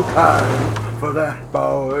no time for that,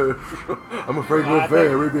 boys. I'm afraid we're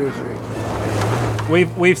very busy.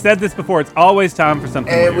 We've said this before. It's always time for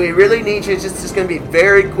something and weird. We really need you. It's just going to be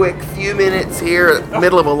very quick, few minutes here,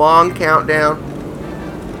 middle of a long countdown.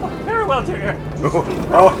 Very well, dear.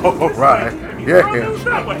 All right.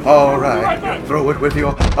 Yeah. All right. Throw it with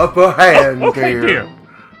your upper hand, dear.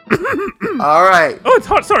 All right. Oh, it's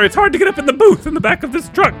hard. Sorry, it's hard to get up in the booth in the back of this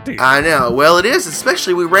truck, dear. I know. Well, it is.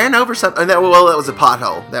 Especially we ran over something. That was a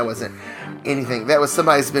pothole. That wasn't anything. That was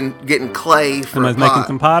somebody's been getting clay for Somebody's making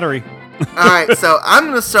some pottery. All right. So I'm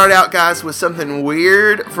going to start out, guys, with something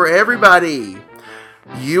weird for everybody.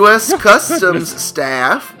 U.S. Customs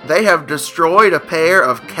staff, they have destroyed a pair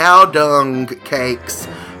of cow dung cakes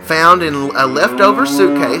found in a leftover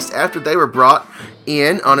suitcase after they were brought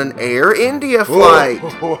in on an Air India flight.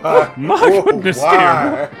 My goodness,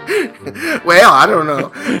 dear. Well, I don't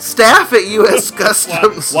know. Staff at U.S.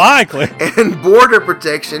 Customs and Border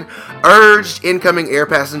Protection urged incoming air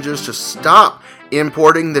passengers to stop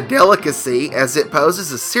importing the delicacy as it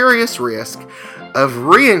poses a serious risk of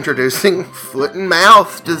reintroducing foot and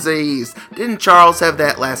mouth disease. Didn't Charles have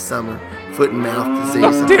that last summer? Foot and mouth disease.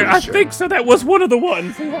 Oh, dear, I think so. That was one of the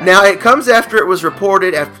ones. Now, it comes after it was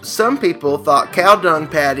reported after some people thought cow dung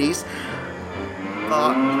patties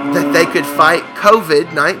thought that they could fight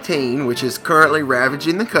COVID-19, which is currently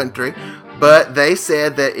ravaging the country, but they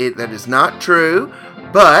said that that is not true.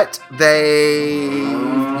 But they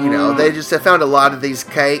just have found a lot of these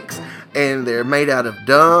cakes, and they're made out of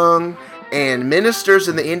dung. And ministers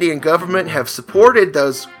in the Indian government have supported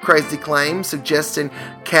those crazy claims, suggesting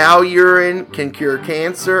cow urine can cure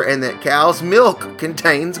cancer and that cow's milk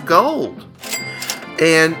contains gold.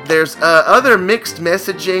 And there's other mixed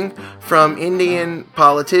messaging from Indian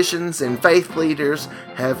politicians, and faith leaders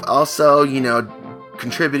have also,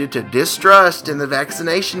 contributed to distrust in the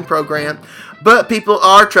vaccination program. But people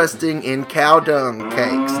are trusting in cow dung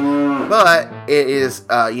cakes. But it is,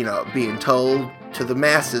 being told to the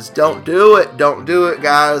masses, don't do it,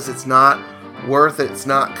 guys. It's not worth it. It's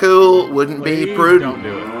not cool. Wouldn't Please be prudent. Don't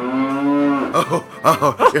do it.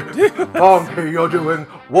 Funky, you're doing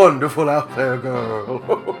wonderful out there, girl.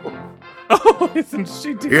 Oh, isn't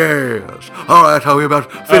she doing? Yes. All right, how are we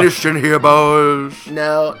about finished in here, boys?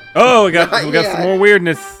 No. Oh, we got some more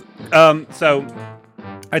weirdness. So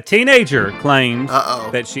a teenager claims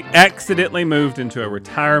that she accidentally moved into a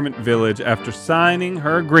retirement village after signing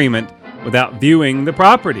her agreement without viewing the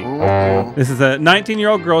property. This is a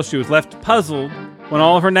 19-year-old girl. She was left puzzled when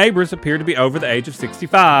all of her neighbors appeared to be over the age of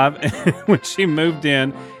 65 when she moved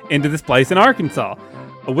into this place in Arkansas.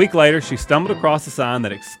 A week later, she stumbled across a sign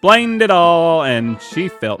that explained it all, and she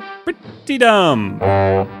felt pretty dumb.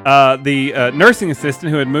 The nursing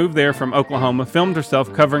assistant who had moved there from Oklahoma filmed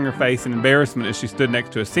herself covering her face in embarrassment as she stood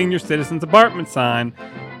next to a senior citizen's apartment sign,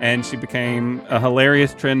 and she became a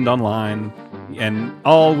hilarious trend online. And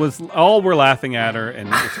all were laughing at her, and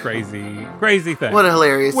it's crazy thing. What a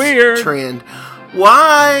hilarious Weird trend.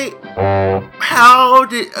 Why?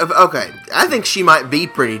 Okay, I think she might be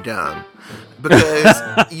pretty dumb. Because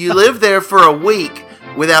you live there for a week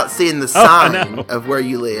without seeing the sign of where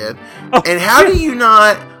you live. And how do you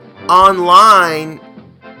not online,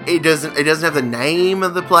 it doesn't have the name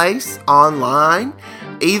of the place online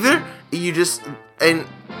either. You just and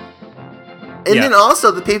then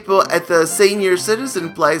also the people at the senior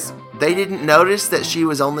citizen place, they didn't notice that she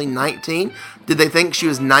was only 19. Did they think she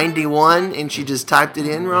was 91 and she just typed it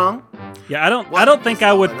in wrong? Yeah, I don't think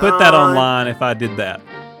I would put that online if I did that.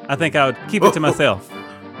 I think I would keep it to myself.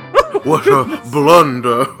 What a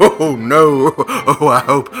blunder. Oh, no. Oh, I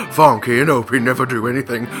hope Funky and Opie never do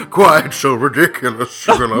anything quite so ridiculous,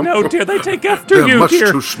 Sugarlump. No, dear, they take after you, much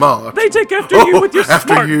dear. too smart. They take after you with your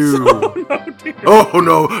after smarts. you. Oh, no, dear. Oh,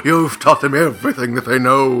 no, you've taught them everything that they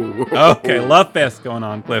know. Okay, love fest going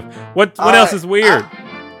on, Cliff. What else is weird?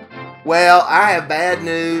 Well, I have bad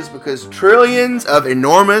news because trillions of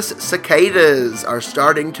enormous cicadas are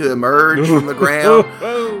starting to emerge from the ground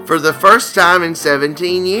for the first time in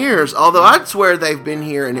 17 years. Although I'd swear they've been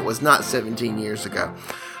here and it was not 17 years ago.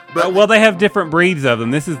 But well, they have different breeds of them.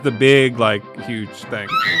 This is the big, huge thing.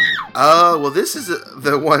 Well, this is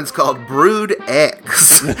the ones called Brood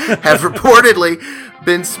X have reportedly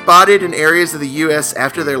been spotted in areas of the U.S.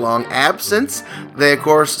 after their long absence. They, of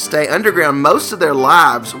course, stay underground most of their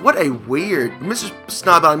lives. What a weird... Mrs.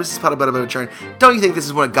 Snowball, Mrs. Potabuttabutterchurn, don't you think this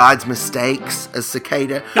is one of God's mistakes, a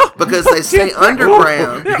cicada? Because they stay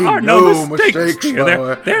underground. There are no mistakes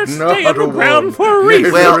here. They stay underground for a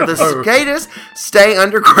reason. Well, the cicadas stay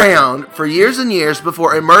underground for years and years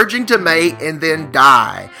before emerging to mate and then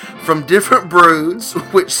die from different broods,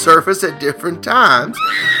 which surface at different times.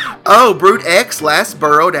 Oh, Brood X last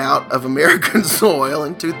burrowed out of American soil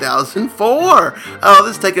in 2004. Oh,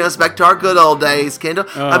 this is taking us back to our good old days, Kendall.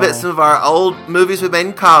 I bet some of our old movies we made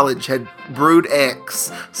in college had Brood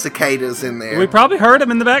X cicadas in there. We probably heard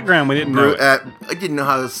them in the background. We didn't know it. I didn't know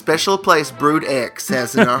how special a place Brood X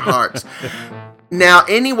has in our hearts. Now,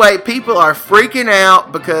 anyway, people are freaking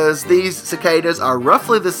out because these cicadas are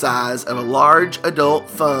roughly the size of a large adult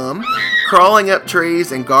thumb, crawling up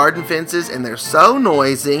trees and garden fences, and they're so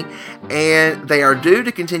noisy, and they are due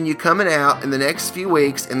to continue coming out in the next few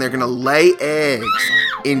weeks, and they're going to lay eggs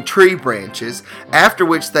in tree branches, after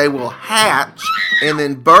which they will hatch and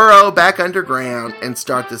then burrow back underground and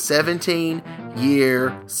start the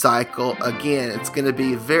 17-year cycle again. It's going to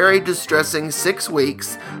be very distressing 6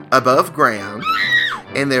 weeks above ground.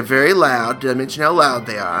 And they're very loud. Did I mention how loud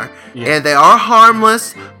they are? Yeah. And they are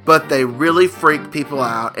harmless, but they really freak people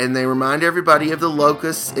out. And they remind everybody of the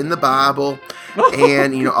locusts in the Bible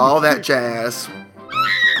and, all that jazz.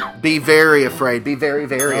 Be very afraid. Be very,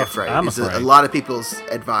 very afraid. I'm is afraid. A lot of people's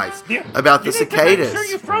advice about the cicadas. Make sure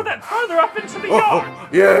you throw that further up into the yard.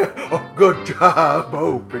 Yeah. Oh, good job,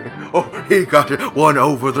 Opie. Oh, he got it one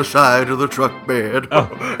over the side of the truck bed. Oh,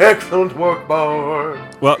 excellent work, boy.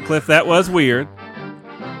 Well, Cliff, that was weird.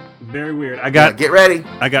 Very weird. Get ready.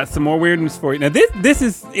 I got some more weird news for you. Now this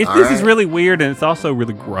is really weird, and it's also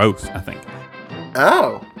really gross, I think.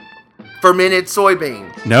 Oh. Fermented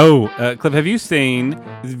soybean. No. Cliff, have you seen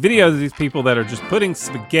videos of these people that are just putting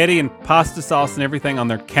spaghetti and pasta sauce and everything on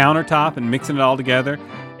their countertop and mixing it all together?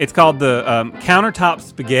 It's called the countertop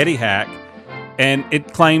spaghetti hack, and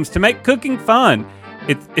it claims to make cooking fun.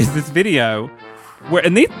 It's this video where,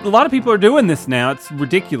 and a lot of people are doing this now. It's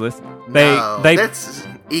ridiculous. That's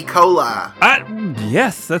E. coli.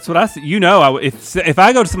 Yes, that's what I see. You know, if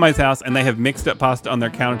I go to somebody's house and they have mixed up pasta on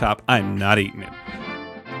their countertop, I'm not eating it.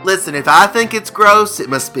 Listen, if I think it's gross, it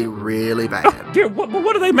must be really bad. Oh, dear,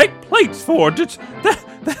 what do they make plates for? This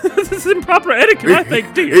is improper etiquette, I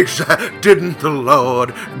think, dear. Didn't the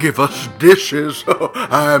Lord give us dishes?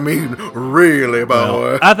 I mean, really, boy.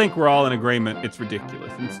 Well, I think we're all in agreement. It's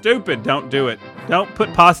ridiculous and stupid. Don't do it. Don't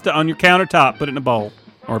put pasta on your countertop. Put it in a bowl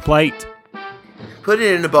or a plate. Put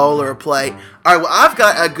it in a bowl or a plate. All right, well, I've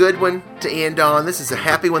got a good one to end on. This is a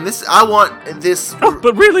happy one. I want this. Oh,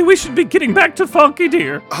 but really, we should be getting back to funky,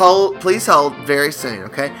 dear. Please hold very soon,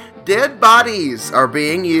 okay? Dead bodies are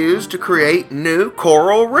being used to create new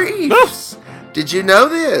coral reefs. Did you know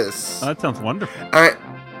this? Oh, that sounds wonderful. All right.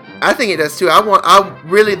 I think it does too.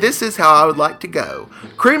 This is how I would like to go.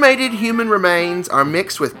 Cremated human remains are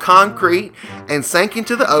mixed with concrete and sank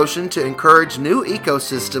into the ocean to encourage new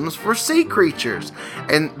ecosystems for sea creatures.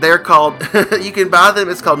 And they're called, you can buy them,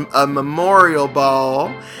 it's called a memorial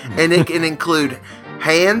ball. And it can include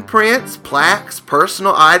handprints, plaques,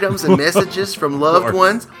 personal items, and messages from loved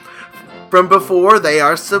ones from before they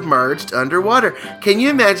are submerged underwater. Can you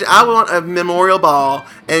imagine? I want a memorial ball,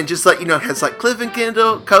 and just like, it's like Cliff and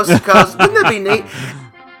Kendall, coast to coast. Wouldn't that be neat?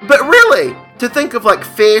 But really, to think of like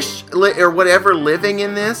fish or whatever living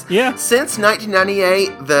in this. Yeah. Since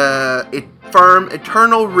 1998, the firm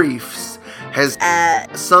Eternal Reefs has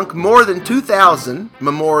sunk more than 2,000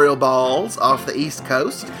 memorial balls off the East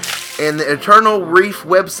Coast. And the Eternal Reef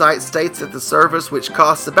website states that the service, which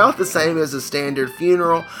costs about the same as a standard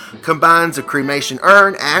funeral, combines a cremation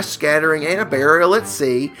urn, ash scattering, and a burial at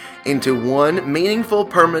sea into one meaningful,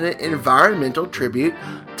 permanent, environmental tribute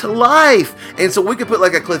to life. And so we could put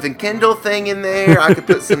like a Cliff and Kendall thing in there. I could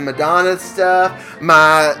put some Madonna stuff,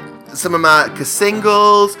 some of my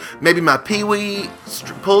singles, maybe my Pee-wee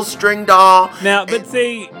pull string doll. Now, but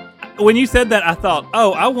see, when you said that, I thought,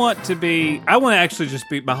 I want to actually just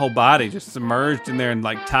be my whole body just submerged in there and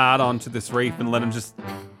like tied onto this reef and let them just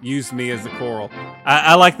use me as a coral.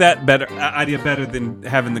 I like that idea better than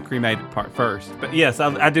having the cremated part first. But yes,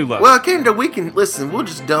 I do love it. Well, Kendra, we'll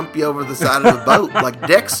just dump you over the side of the boat like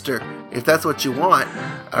Dexter, if that's what you want.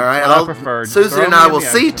 All right, I prefer. Susan and I will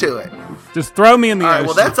see to it. Just throw me in the ocean.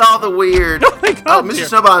 Well, that's all the weird. Mr.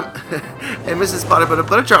 Snowball and Mrs. Potter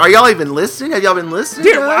Buttercher, are y'all even listening? Have y'all been listening?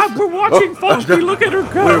 Dear, we're watching Funky. Look at her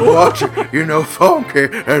go. We're watching, Funky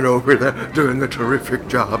and over there doing a terrific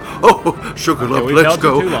job. Oh, Sugarloaf, let's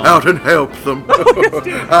go out and help them.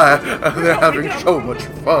 They're having so much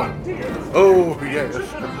fun. Oh, yes.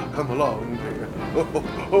 Come along, dear.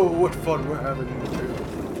 Oh, what fun we're having with you.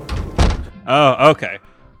 Oh, okay.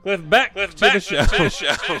 Cliff, back to the show.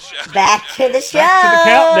 Back to the show. Back to the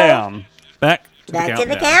countdown. Back to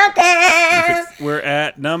the countdown. We're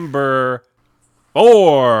at number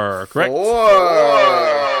 4, correct?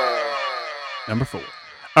 4. Number 4.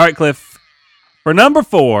 All right, Cliff. For number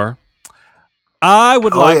 4, I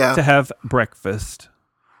would like to have breakfast.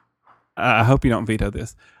 I hope you don't veto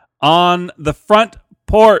this. On the front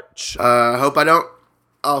porch. I hope I don't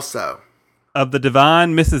also. Of the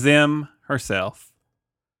divine Mrs. M herself.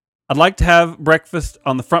 I'd like to have breakfast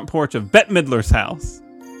on the front porch of Bette Midler's house.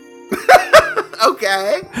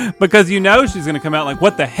 Okay. Because she's going to come out like,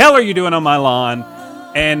 what the hell are you doing on my lawn?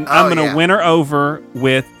 And I'm going to win her over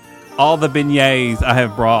with all the beignets I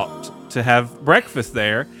have brought to have breakfast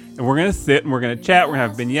there. And we're going to sit and we're going to chat. We're going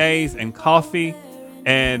to have beignets and coffee.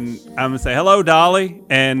 And I'm going to say, hello, Dolly.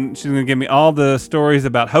 And she's going to give me all the stories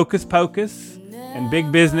about Hocus Pocus and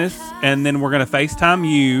big business. And then we're going to FaceTime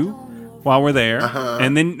you while we're there.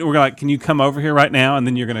 And then we're like, can you come over here right now? And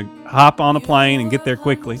then you're going to hop on a plane and get there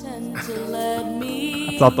quickly.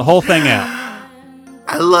 I thought the whole thing out.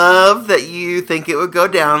 I love that you think it would go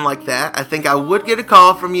down like that. I think I would get a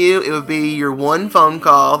call from you. It would be your one phone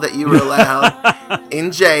call that you were allowed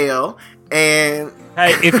in jail. And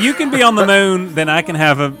hey, if you can be on the moon, then I can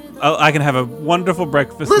have a wonderful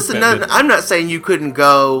breakfast. Listen, I'm not saying you couldn't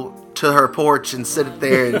go to her porch and sit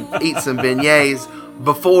there and eat some beignets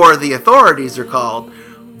before the authorities are called.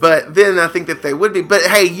 But then I think that they would be. But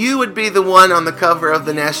hey, you would be the one on the cover of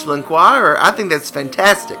the National Enquirer. I think that's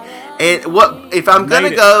fantastic. And what if I'm going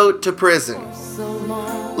to go to prison?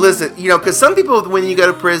 Listen, because some people, when you go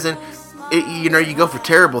to prison, you go for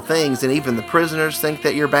terrible things, and even the prisoners think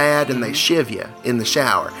that you're bad, and they shiv you in the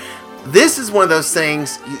shower. This is one of those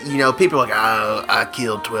things, people are like, oh, I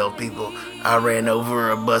killed 12 people. I ran over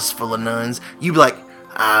a bus full of nuns. You'd be like,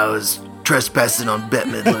 I was trespassing on Bette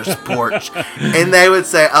Midler's porch. And they would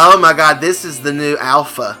say, oh my God, this is the new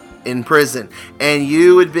alpha in prison. And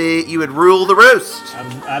you would rule the roost.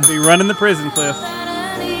 I'd be running the prison, Cliff.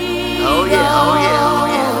 Oh yeah, oh yeah, oh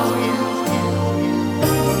yeah, oh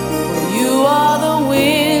yeah. You are the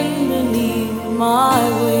wind beneath my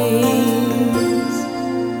wings.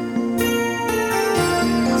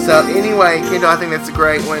 So anyway, Kendall, I think that's a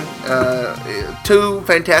great one. 2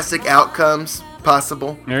 fantastic outcomes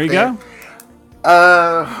possible. There you go.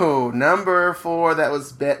 Number 4, that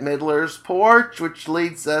was Bette Midler's porch, which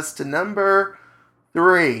leads us to number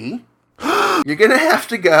 3. You might have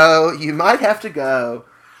to go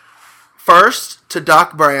first to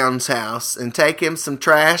Doc Brown's house and take him some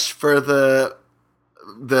trash for the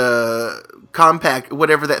compact,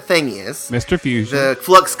 whatever that thing is. Mr. Fusion. The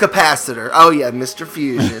flux capacitor. Oh, yeah, Mr.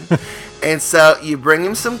 Fusion. And so you bring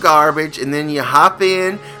him some garbage, and then you hop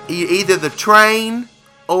in either the train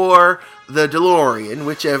or the DeLorean,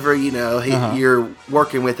 whichever, you're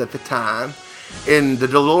working with at the time. And the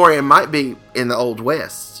DeLorean might be in the Old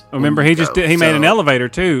West. Remember, he made an elevator,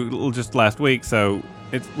 too, just last week, so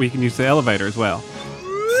we can use the elevator as well.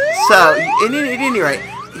 So, at any rate,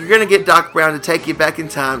 you're going to get Doc Brown to take you back in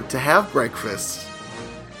time to have breakfast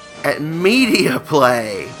at Media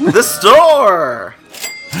Play, the store.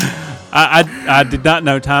 I did not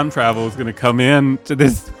know time travel was going to come in to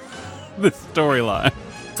this storyline.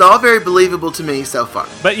 It's all very believable to me so far.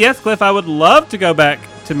 But yes, Cliff, I would love to go back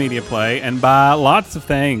to Media Play and buy lots of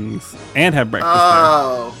things and have breakfast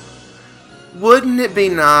there. Wouldn't it be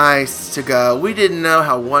nice to go? We didn't know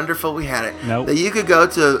how wonderful we had it. Nope. That you could go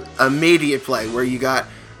to a Media Play where you got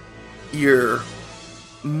your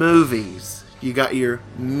movies, you got your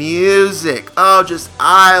music. Oh, just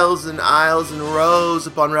aisles and aisles and rows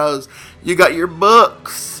upon rows. You got your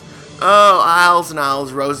books. Oh, aisles and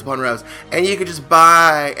aisles, rows upon rows. And you could just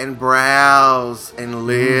buy and browse and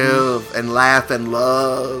live and laugh and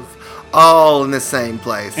love all in the same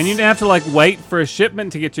place. And you didn't have to wait for a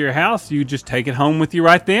shipment to get to your house. You just take it home with you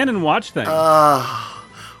right then and watch things.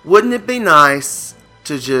 Wouldn't it be nice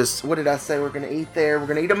to just, what did I say we're going to eat there? We're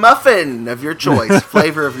going to eat a muffin of your choice,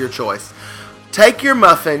 flavor of your choice. Take your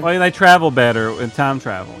muffin. Well, they travel better with time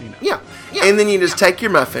travel, Yeah. And then you just take your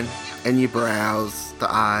muffin and you browse the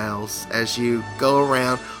aisles as you go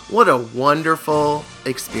around. What a wonderful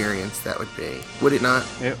experience that would be. Would it not?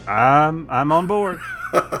 I'm on board.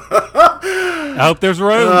 I hope there's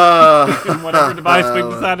room in whatever device we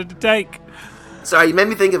decided to take. Sorry, you made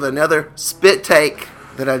me think of another spit take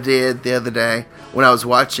that I did the other day when I was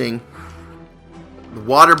watching The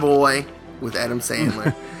Waterboy with Adam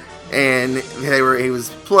Sandler. And he was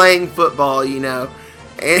playing football,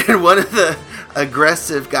 and one of the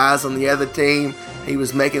aggressive guys on the other team, he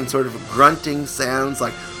was making sort of grunting sounds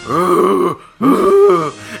like, ooh,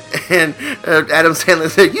 ooh. And Adam Sandler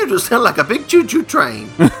said, you just sound like a big choo-choo train.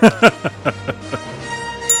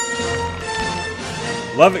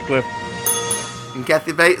 Love it, Cliff. And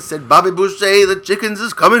Kathy Bates said, Bobby Boucher, the chickens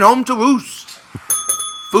is coming home to roost.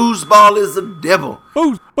 Foosball is the devil.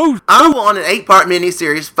 I want an 8-part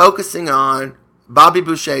miniseries focusing on Bobby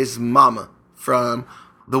Boucher's mama from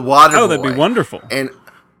The Waterboy. Oh, that'd be wonderful. And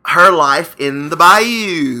her life in the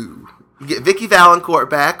bayou. You get Vicky Valancourt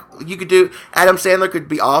back. You could do, Adam Sandler could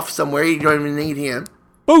be off somewhere. You don't even need him.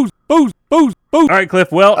 Booze. All right,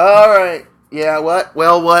 Cliff, well. All right. Yeah, what?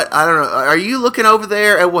 Well, what? I don't know. Are you looking over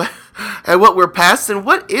there at what we're passing?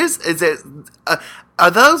 What is it?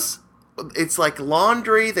 Are those, it's like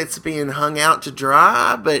laundry that's being hung out to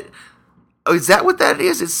dry, but is that what that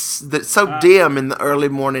is? It's so dim in the early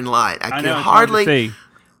morning light. I can hardly see.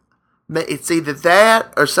 It's either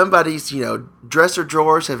that or somebody's, dresser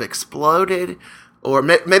drawers have exploded, or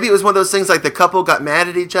maybe it was one of those things like the couple got mad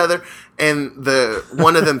at each other and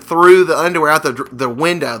one of them threw the underwear out the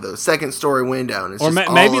window, the second story window, and it's just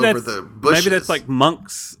all over the bushes. Maybe that's like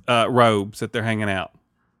monks' robes that they're hanging out.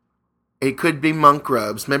 It could be monk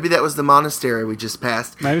robes. Maybe that was the monastery we just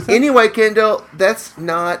passed. Maybe so. Anyway, Kendall, that's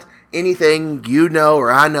not anything you know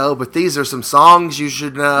or I know, but these are some songs you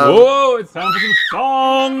should know. Whoa, it's time for some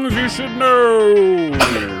songs you should know.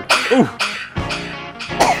 Ooh.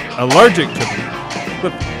 Allergic to them.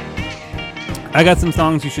 I got some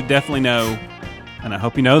songs you should definitely know, and I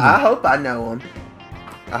hope you know them. I hope I know them.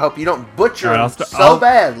 I hope you don't butcher them so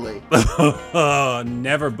badly.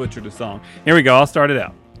 Never butchered a song. Here we go. I'll start it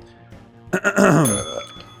out.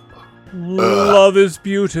 Love Love is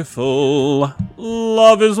beautiful.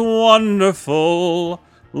 Love is wonderful.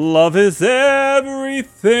 Love is everything.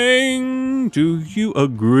 Do you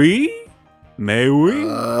agree? May we?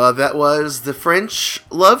 That was the French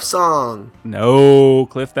love song. No,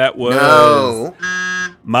 Cliff, that was... No.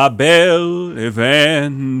 Ma Belle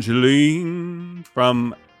Evangeline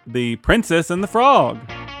from The Princess and the Frog.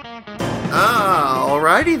 Ah,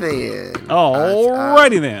 alrighty then.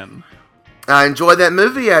 Alrighty then. I enjoyed that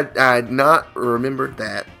movie. I had not remembered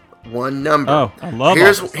that one number. Oh, I love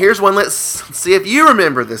Here's one. Let's see if you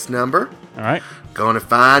remember this number. All right. Gonna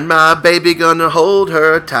find my baby, gonna hold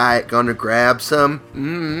her tight, gonna grab some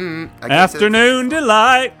Afternoon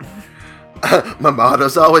delight. My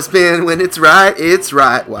motto's always been, when it's right,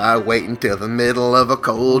 why wait until the middle of a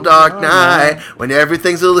cold dark night, when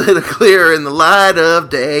everything's a little clearer in the light of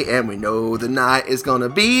day, and we know the night is gonna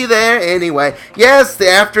be there anyway. Yes, the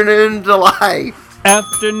afternoon delight.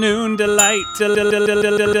 Afternoon delight. Sky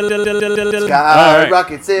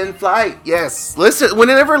rockets in flight. Yes. Listen,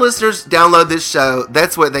 whenever listeners download this show,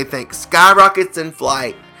 that's what they think. Sky rockets in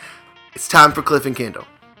flight. It's time for Cliff and Kendall.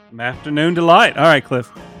 Afternoon delight. All right,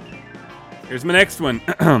 Cliff. Here's my next one.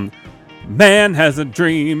 Man has a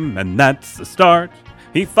dream, and that's the start.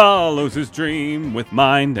 He follows his dream with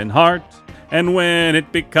mind and heart. And when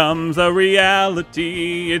it becomes a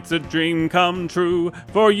reality, it's a dream come true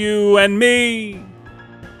for you and me.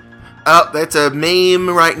 Oh, that's a meme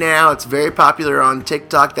right now. It's very popular on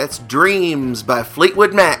TikTok. That's Dreams by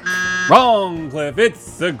Fleetwood Mac. Wrong, Cliff.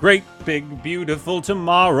 It's a great, big, beautiful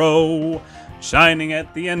tomorrow, shining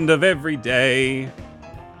at the end of every day.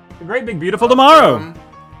 A great, big, beautiful tomorrow.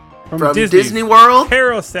 From Disney World?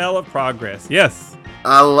 Carousel of Progress. Yes.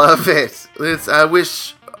 I love it. I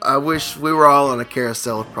wish we were all on a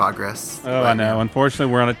Carousel of Progress. Oh, I know.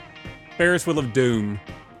 Unfortunately, we're on a Ferris wheel of doom.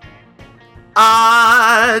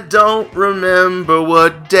 I don't remember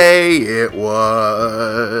what day it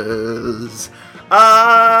was.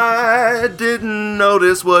 I didn't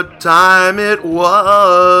notice what time it was.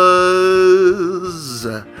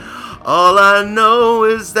 All I know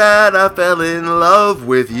is that I fell in love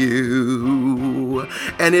with you.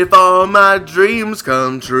 And if all my dreams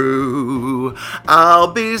come true,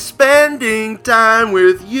 I'll be spending time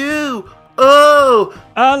with you. Oh,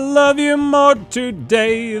 I love you more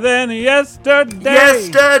today than yesterday.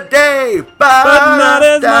 Yesterday, but not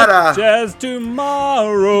as much as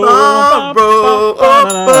tomorrow.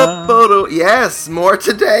 Yes, more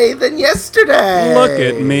today than yesterday. Look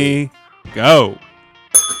at me go.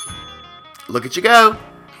 Look at you go.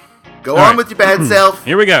 Go on with your bad self.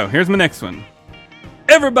 Here we go. Here's my next one.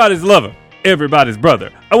 Everybody's lover, everybody's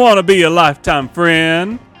brother. I want to be a lifetime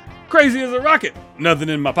friend. Crazy as a rocket, nothing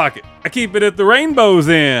in my pocket. I keep it at the rainbow's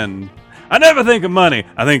end. I never think of money,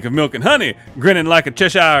 I think of milk and honey. Grinning like a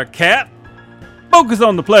Cheshire cat. Focus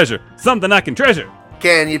on the pleasure, something I can treasure.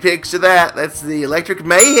 Can you picture that? That's the Electric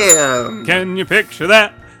Mayhem. Can you picture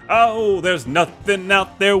that? Oh, there's nothing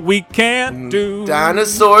out there we can't do.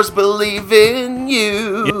 Dinosaurs believe in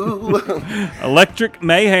you. Electric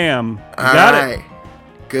Mayhem. Got it.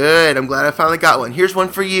 Good. I'm glad I finally got one. Here's one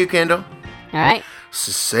for you, Kendall. All right.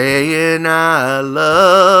 So saying I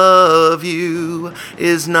love you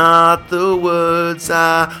is not the words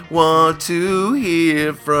I want to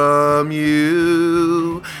hear from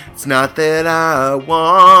you. It's not that I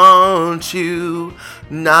want you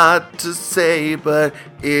not to say, but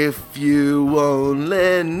if you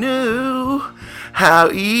only knew how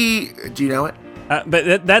do you know it?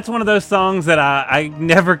 But that's one of those songs that I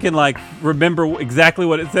never can remember exactly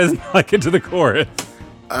what it says until I get to the chorus.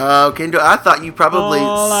 Kendall, I thought you probably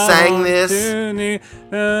sang this.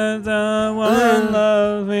 Someone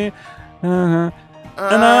loves me, and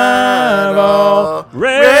I've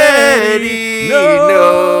already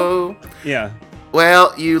know. Yeah.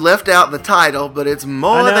 Well, you left out the title, but it's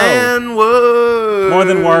More Than Words. More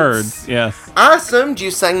Than Words, yes. I assumed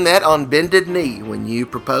you sang that on Bended Knee when you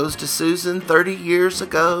proposed to Susan 30 years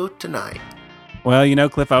ago tonight. Well,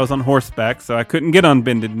 Cliff, I was on horseback, so I couldn't get on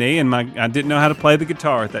Bended Knee, and I didn't know how to play the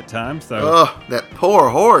guitar at that time, so... Oh, that poor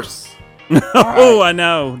horse. Oh, I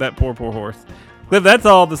know, that poor horse. Cliff, that's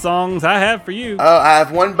all the songs I have for you. Oh, I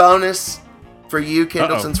have one bonus for you,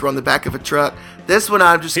 Kendall, since we're on the back of a truck. This one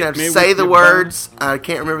I'm just going to have to say the words. I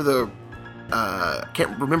can't remember the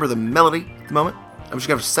melody at the moment. I'm just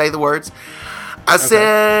going to say the words. I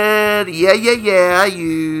said, yeah,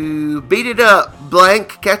 you beat it up,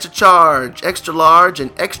 blank, catch a charge, extra large and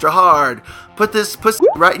extra hard. Put this pussy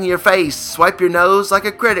right in your face, swipe your nose like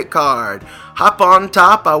a credit card. Hop on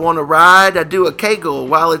top, I want to ride, I do a kegel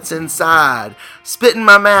while it's inside. Spit in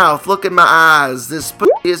my mouth, look in my eyes, this pussy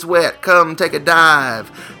is wet. Come take a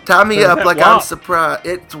dive. Tie me up like WAP? I'm surprised.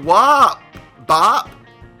 It's WAP. Bop.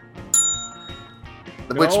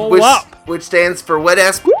 Which stands for wet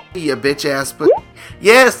ass you bitch ass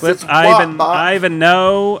Yes, Cliff, it's WAP. I even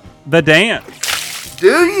know the dance.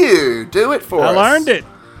 Do you? Do it for us. I learned it.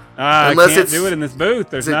 I Unless can't it's- do it in this booth.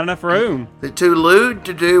 There's not enough room. They're too lewd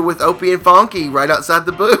to do with Opie and Funky right outside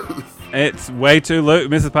the booth. It's way too low.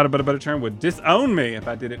 Mrs. Potter Butter Butterchurn would disown me if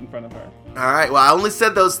I did it in front of her. All right. Well, I only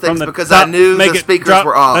said those From things the because top, I knew make the it speakers drop.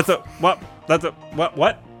 were off. What?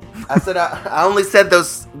 I said I only said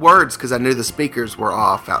those words because I knew the speakers were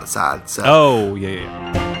off outside. So. Oh,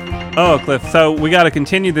 yeah. Oh, Cliff. So we got to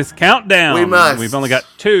continue this countdown. We must. We've only got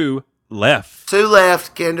 2 left. 2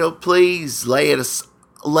 left, Kendall. Please lay us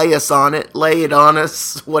on it. Lay it on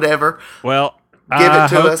us. Whatever. Well, Give I it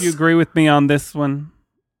to hope us. you agree with me on this one.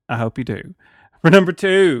 I hope you do. For number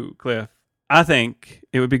 2, Cliff, I think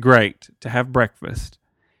it would be great to have breakfast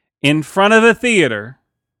in front of the theater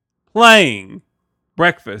playing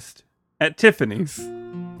Breakfast at Tiffany's.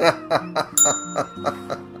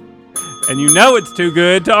 And you know it's too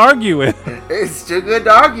good to argue with. It's too good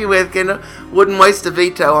to argue with, Kendall. Wouldn't waste a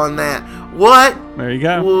veto on that. What There you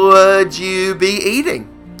go. would you be eating?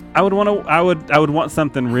 I would want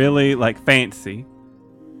something really like fancy.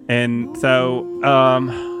 And so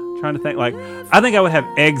trying to think, like, I think I would have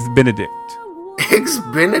Eggs Benedict. Eggs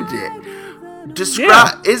Benedict.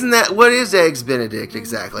 Describe. Isn't that what is Eggs Benedict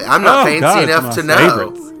exactly? I'm not fancy enough to know.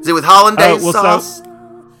 Favorites. Is it with hollandaise sauce?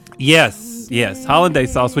 Yes,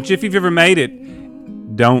 hollandaise sauce. Which, if you've ever made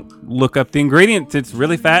it, don't look up the ingredients. It's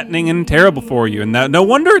really fattening and terrible for you, and no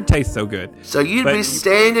wonder it tastes so good. So you'd be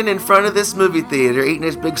standing in front of this movie theater eating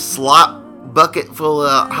this big slop bucket full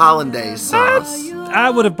of hollandaise sauce.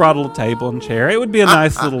 I would have brought a little table and chair. It would be a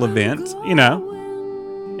nice little event, you know.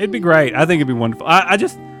 It'd be great. I think it'd be wonderful. I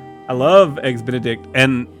love Eggs Benedict,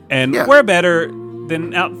 and where better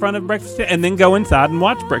than out in front of Breakfast and then go inside and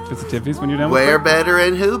watch Breakfast at Tiffany's when you're done. Where with better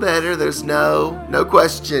and who better? There's no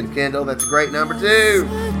question, Kendall. That's a great number 2.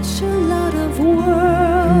 Such a lot of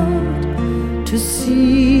world to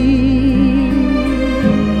see.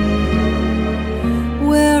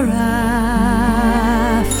 We're after.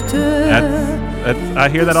 That's I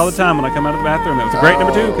hear that all the time when I come out of the bathroom. That was a great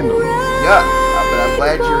number 2, Kendall. Yeah, but I'm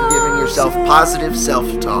glad you're giving yourself positive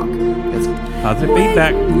self-talk. It's Positive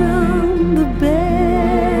feedback. Round the bend,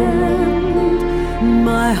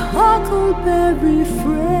 my huckleberry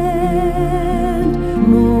friend,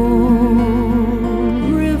 Moon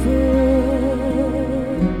River,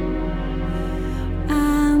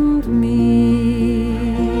 and me.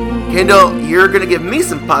 Kendall, you're going to give me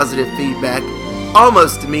some positive feedback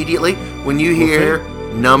almost immediately when you hear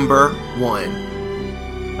number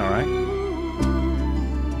 1. All right.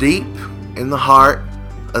 Deep in the heart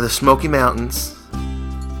of the Smoky Mountains,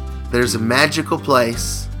 there's a magical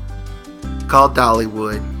place called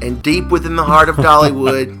Dollywood. And deep within the heart of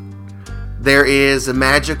Dollywood, there is a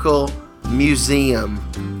magical museum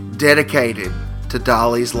dedicated to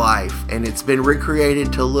Dolly's life. And it's been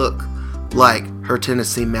recreated to look like her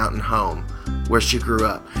Tennessee mountain home where she grew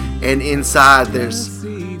up. And inside there's,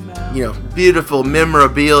 beautiful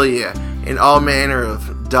memorabilia and all manner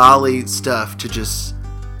of Dolly stuff to just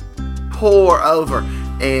pour over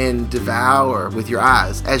and devour with your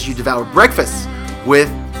eyes as you devour breakfast with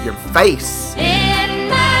your face. In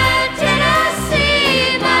my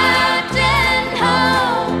Tennessee mountain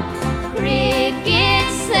home,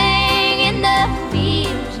 crickets sing in the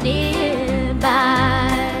fields nearby.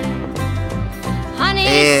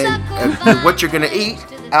 And what you're going to eat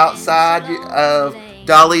outside of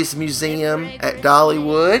Dolly's Museum at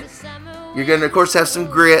Dollywood, you're going to, of course, have some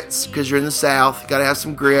grits because you're in the South. Got to have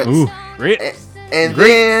some grits. Ooh, grits. And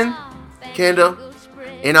then, Kendall,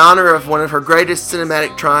 in honor of one of her greatest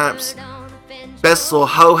cinematic triumphs, best little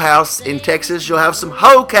hoe house in Texas, you'll have some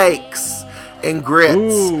hoe cakes and grits.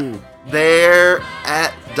 Ooh. There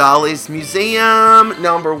at Dolly's Museum,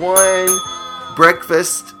 number 1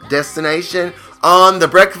 breakfast destination on the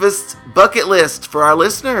breakfast bucket list for our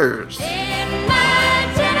listeners.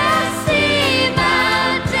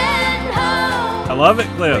 I love it,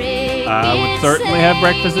 Cliff. I would certainly have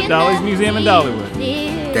breakfast at Dolly's Museum in Dollywood.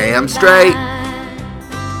 Damn straight.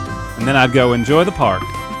 And then I'd go enjoy the park.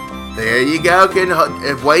 There you go.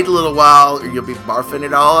 Wait a little while, or you'll be barfing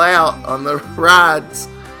it all out on the rides.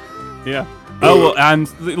 Yeah. Oh well,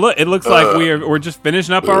 look. It looks like we're just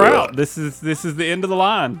finishing up our route. This is the end of the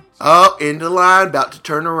line. Oh, end of the line, about to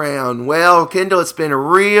turn around. Well, Kendall, it's been a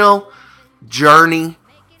real journey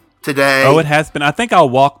today. Oh, it has been. I think I'll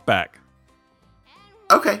walk back.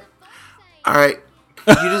 Okay. All right.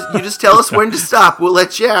 You just tell us when to stop. We'll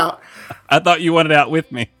let you out. I thought you wanted out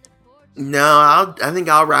with me. No, I think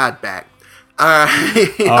I'll ride back. All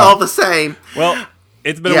right. All the same. Well,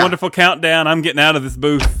 it's been a wonderful countdown. I'm getting out of this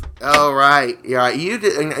booth. All right. Yeah, you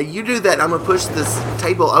do that. I'm going to push this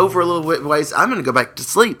table over a little bit ways. I'm going to go back to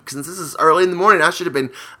sleep since this is early in the morning. I should have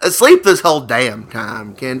been asleep this whole damn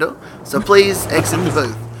time, Kendall. So please exit the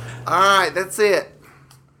booth. All right. That's it.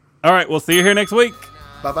 All right. We'll see you here next week.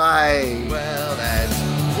 Bye-bye. Well, that's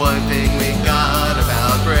one thing we got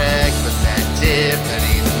about breakfast at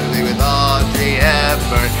Tiffany's. Movie with Audrey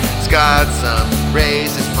Hepburn. It's got some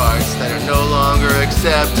racist parts that are no longer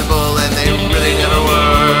acceptable, and they really never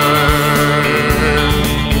were.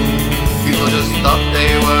 People just thought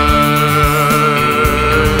they were,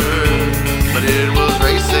 but it was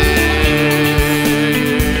racist.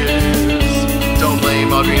 Don't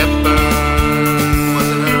blame Audrey Hepburn.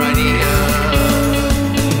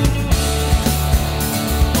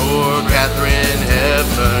 Katharine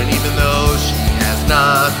Hepburn, even though she has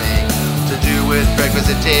nothing to do with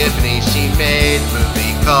Breakfast at Tiffany's, she made a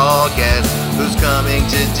movie called Guess Who's Coming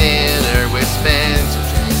to Dinner with Spencer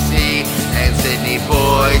Tracy and Sidney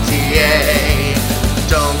Poitier.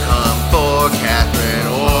 Don't come for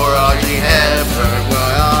Katharine or Audrey Hepburn.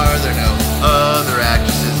 Why are there no other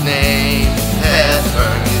actresses named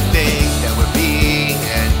Hepburn? You think that would be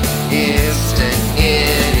an instant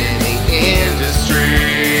in the industry?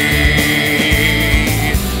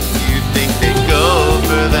 You think they'd go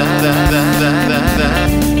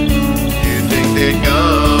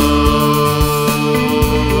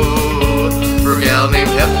for a gal named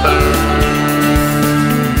Hepburn?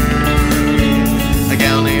 A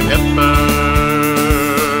gal named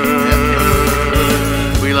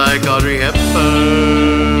Hepburn. We like Audrey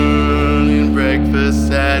Hepburn in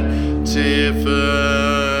Breakfast at Tiffany's.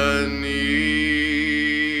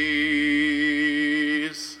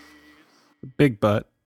 Big butt.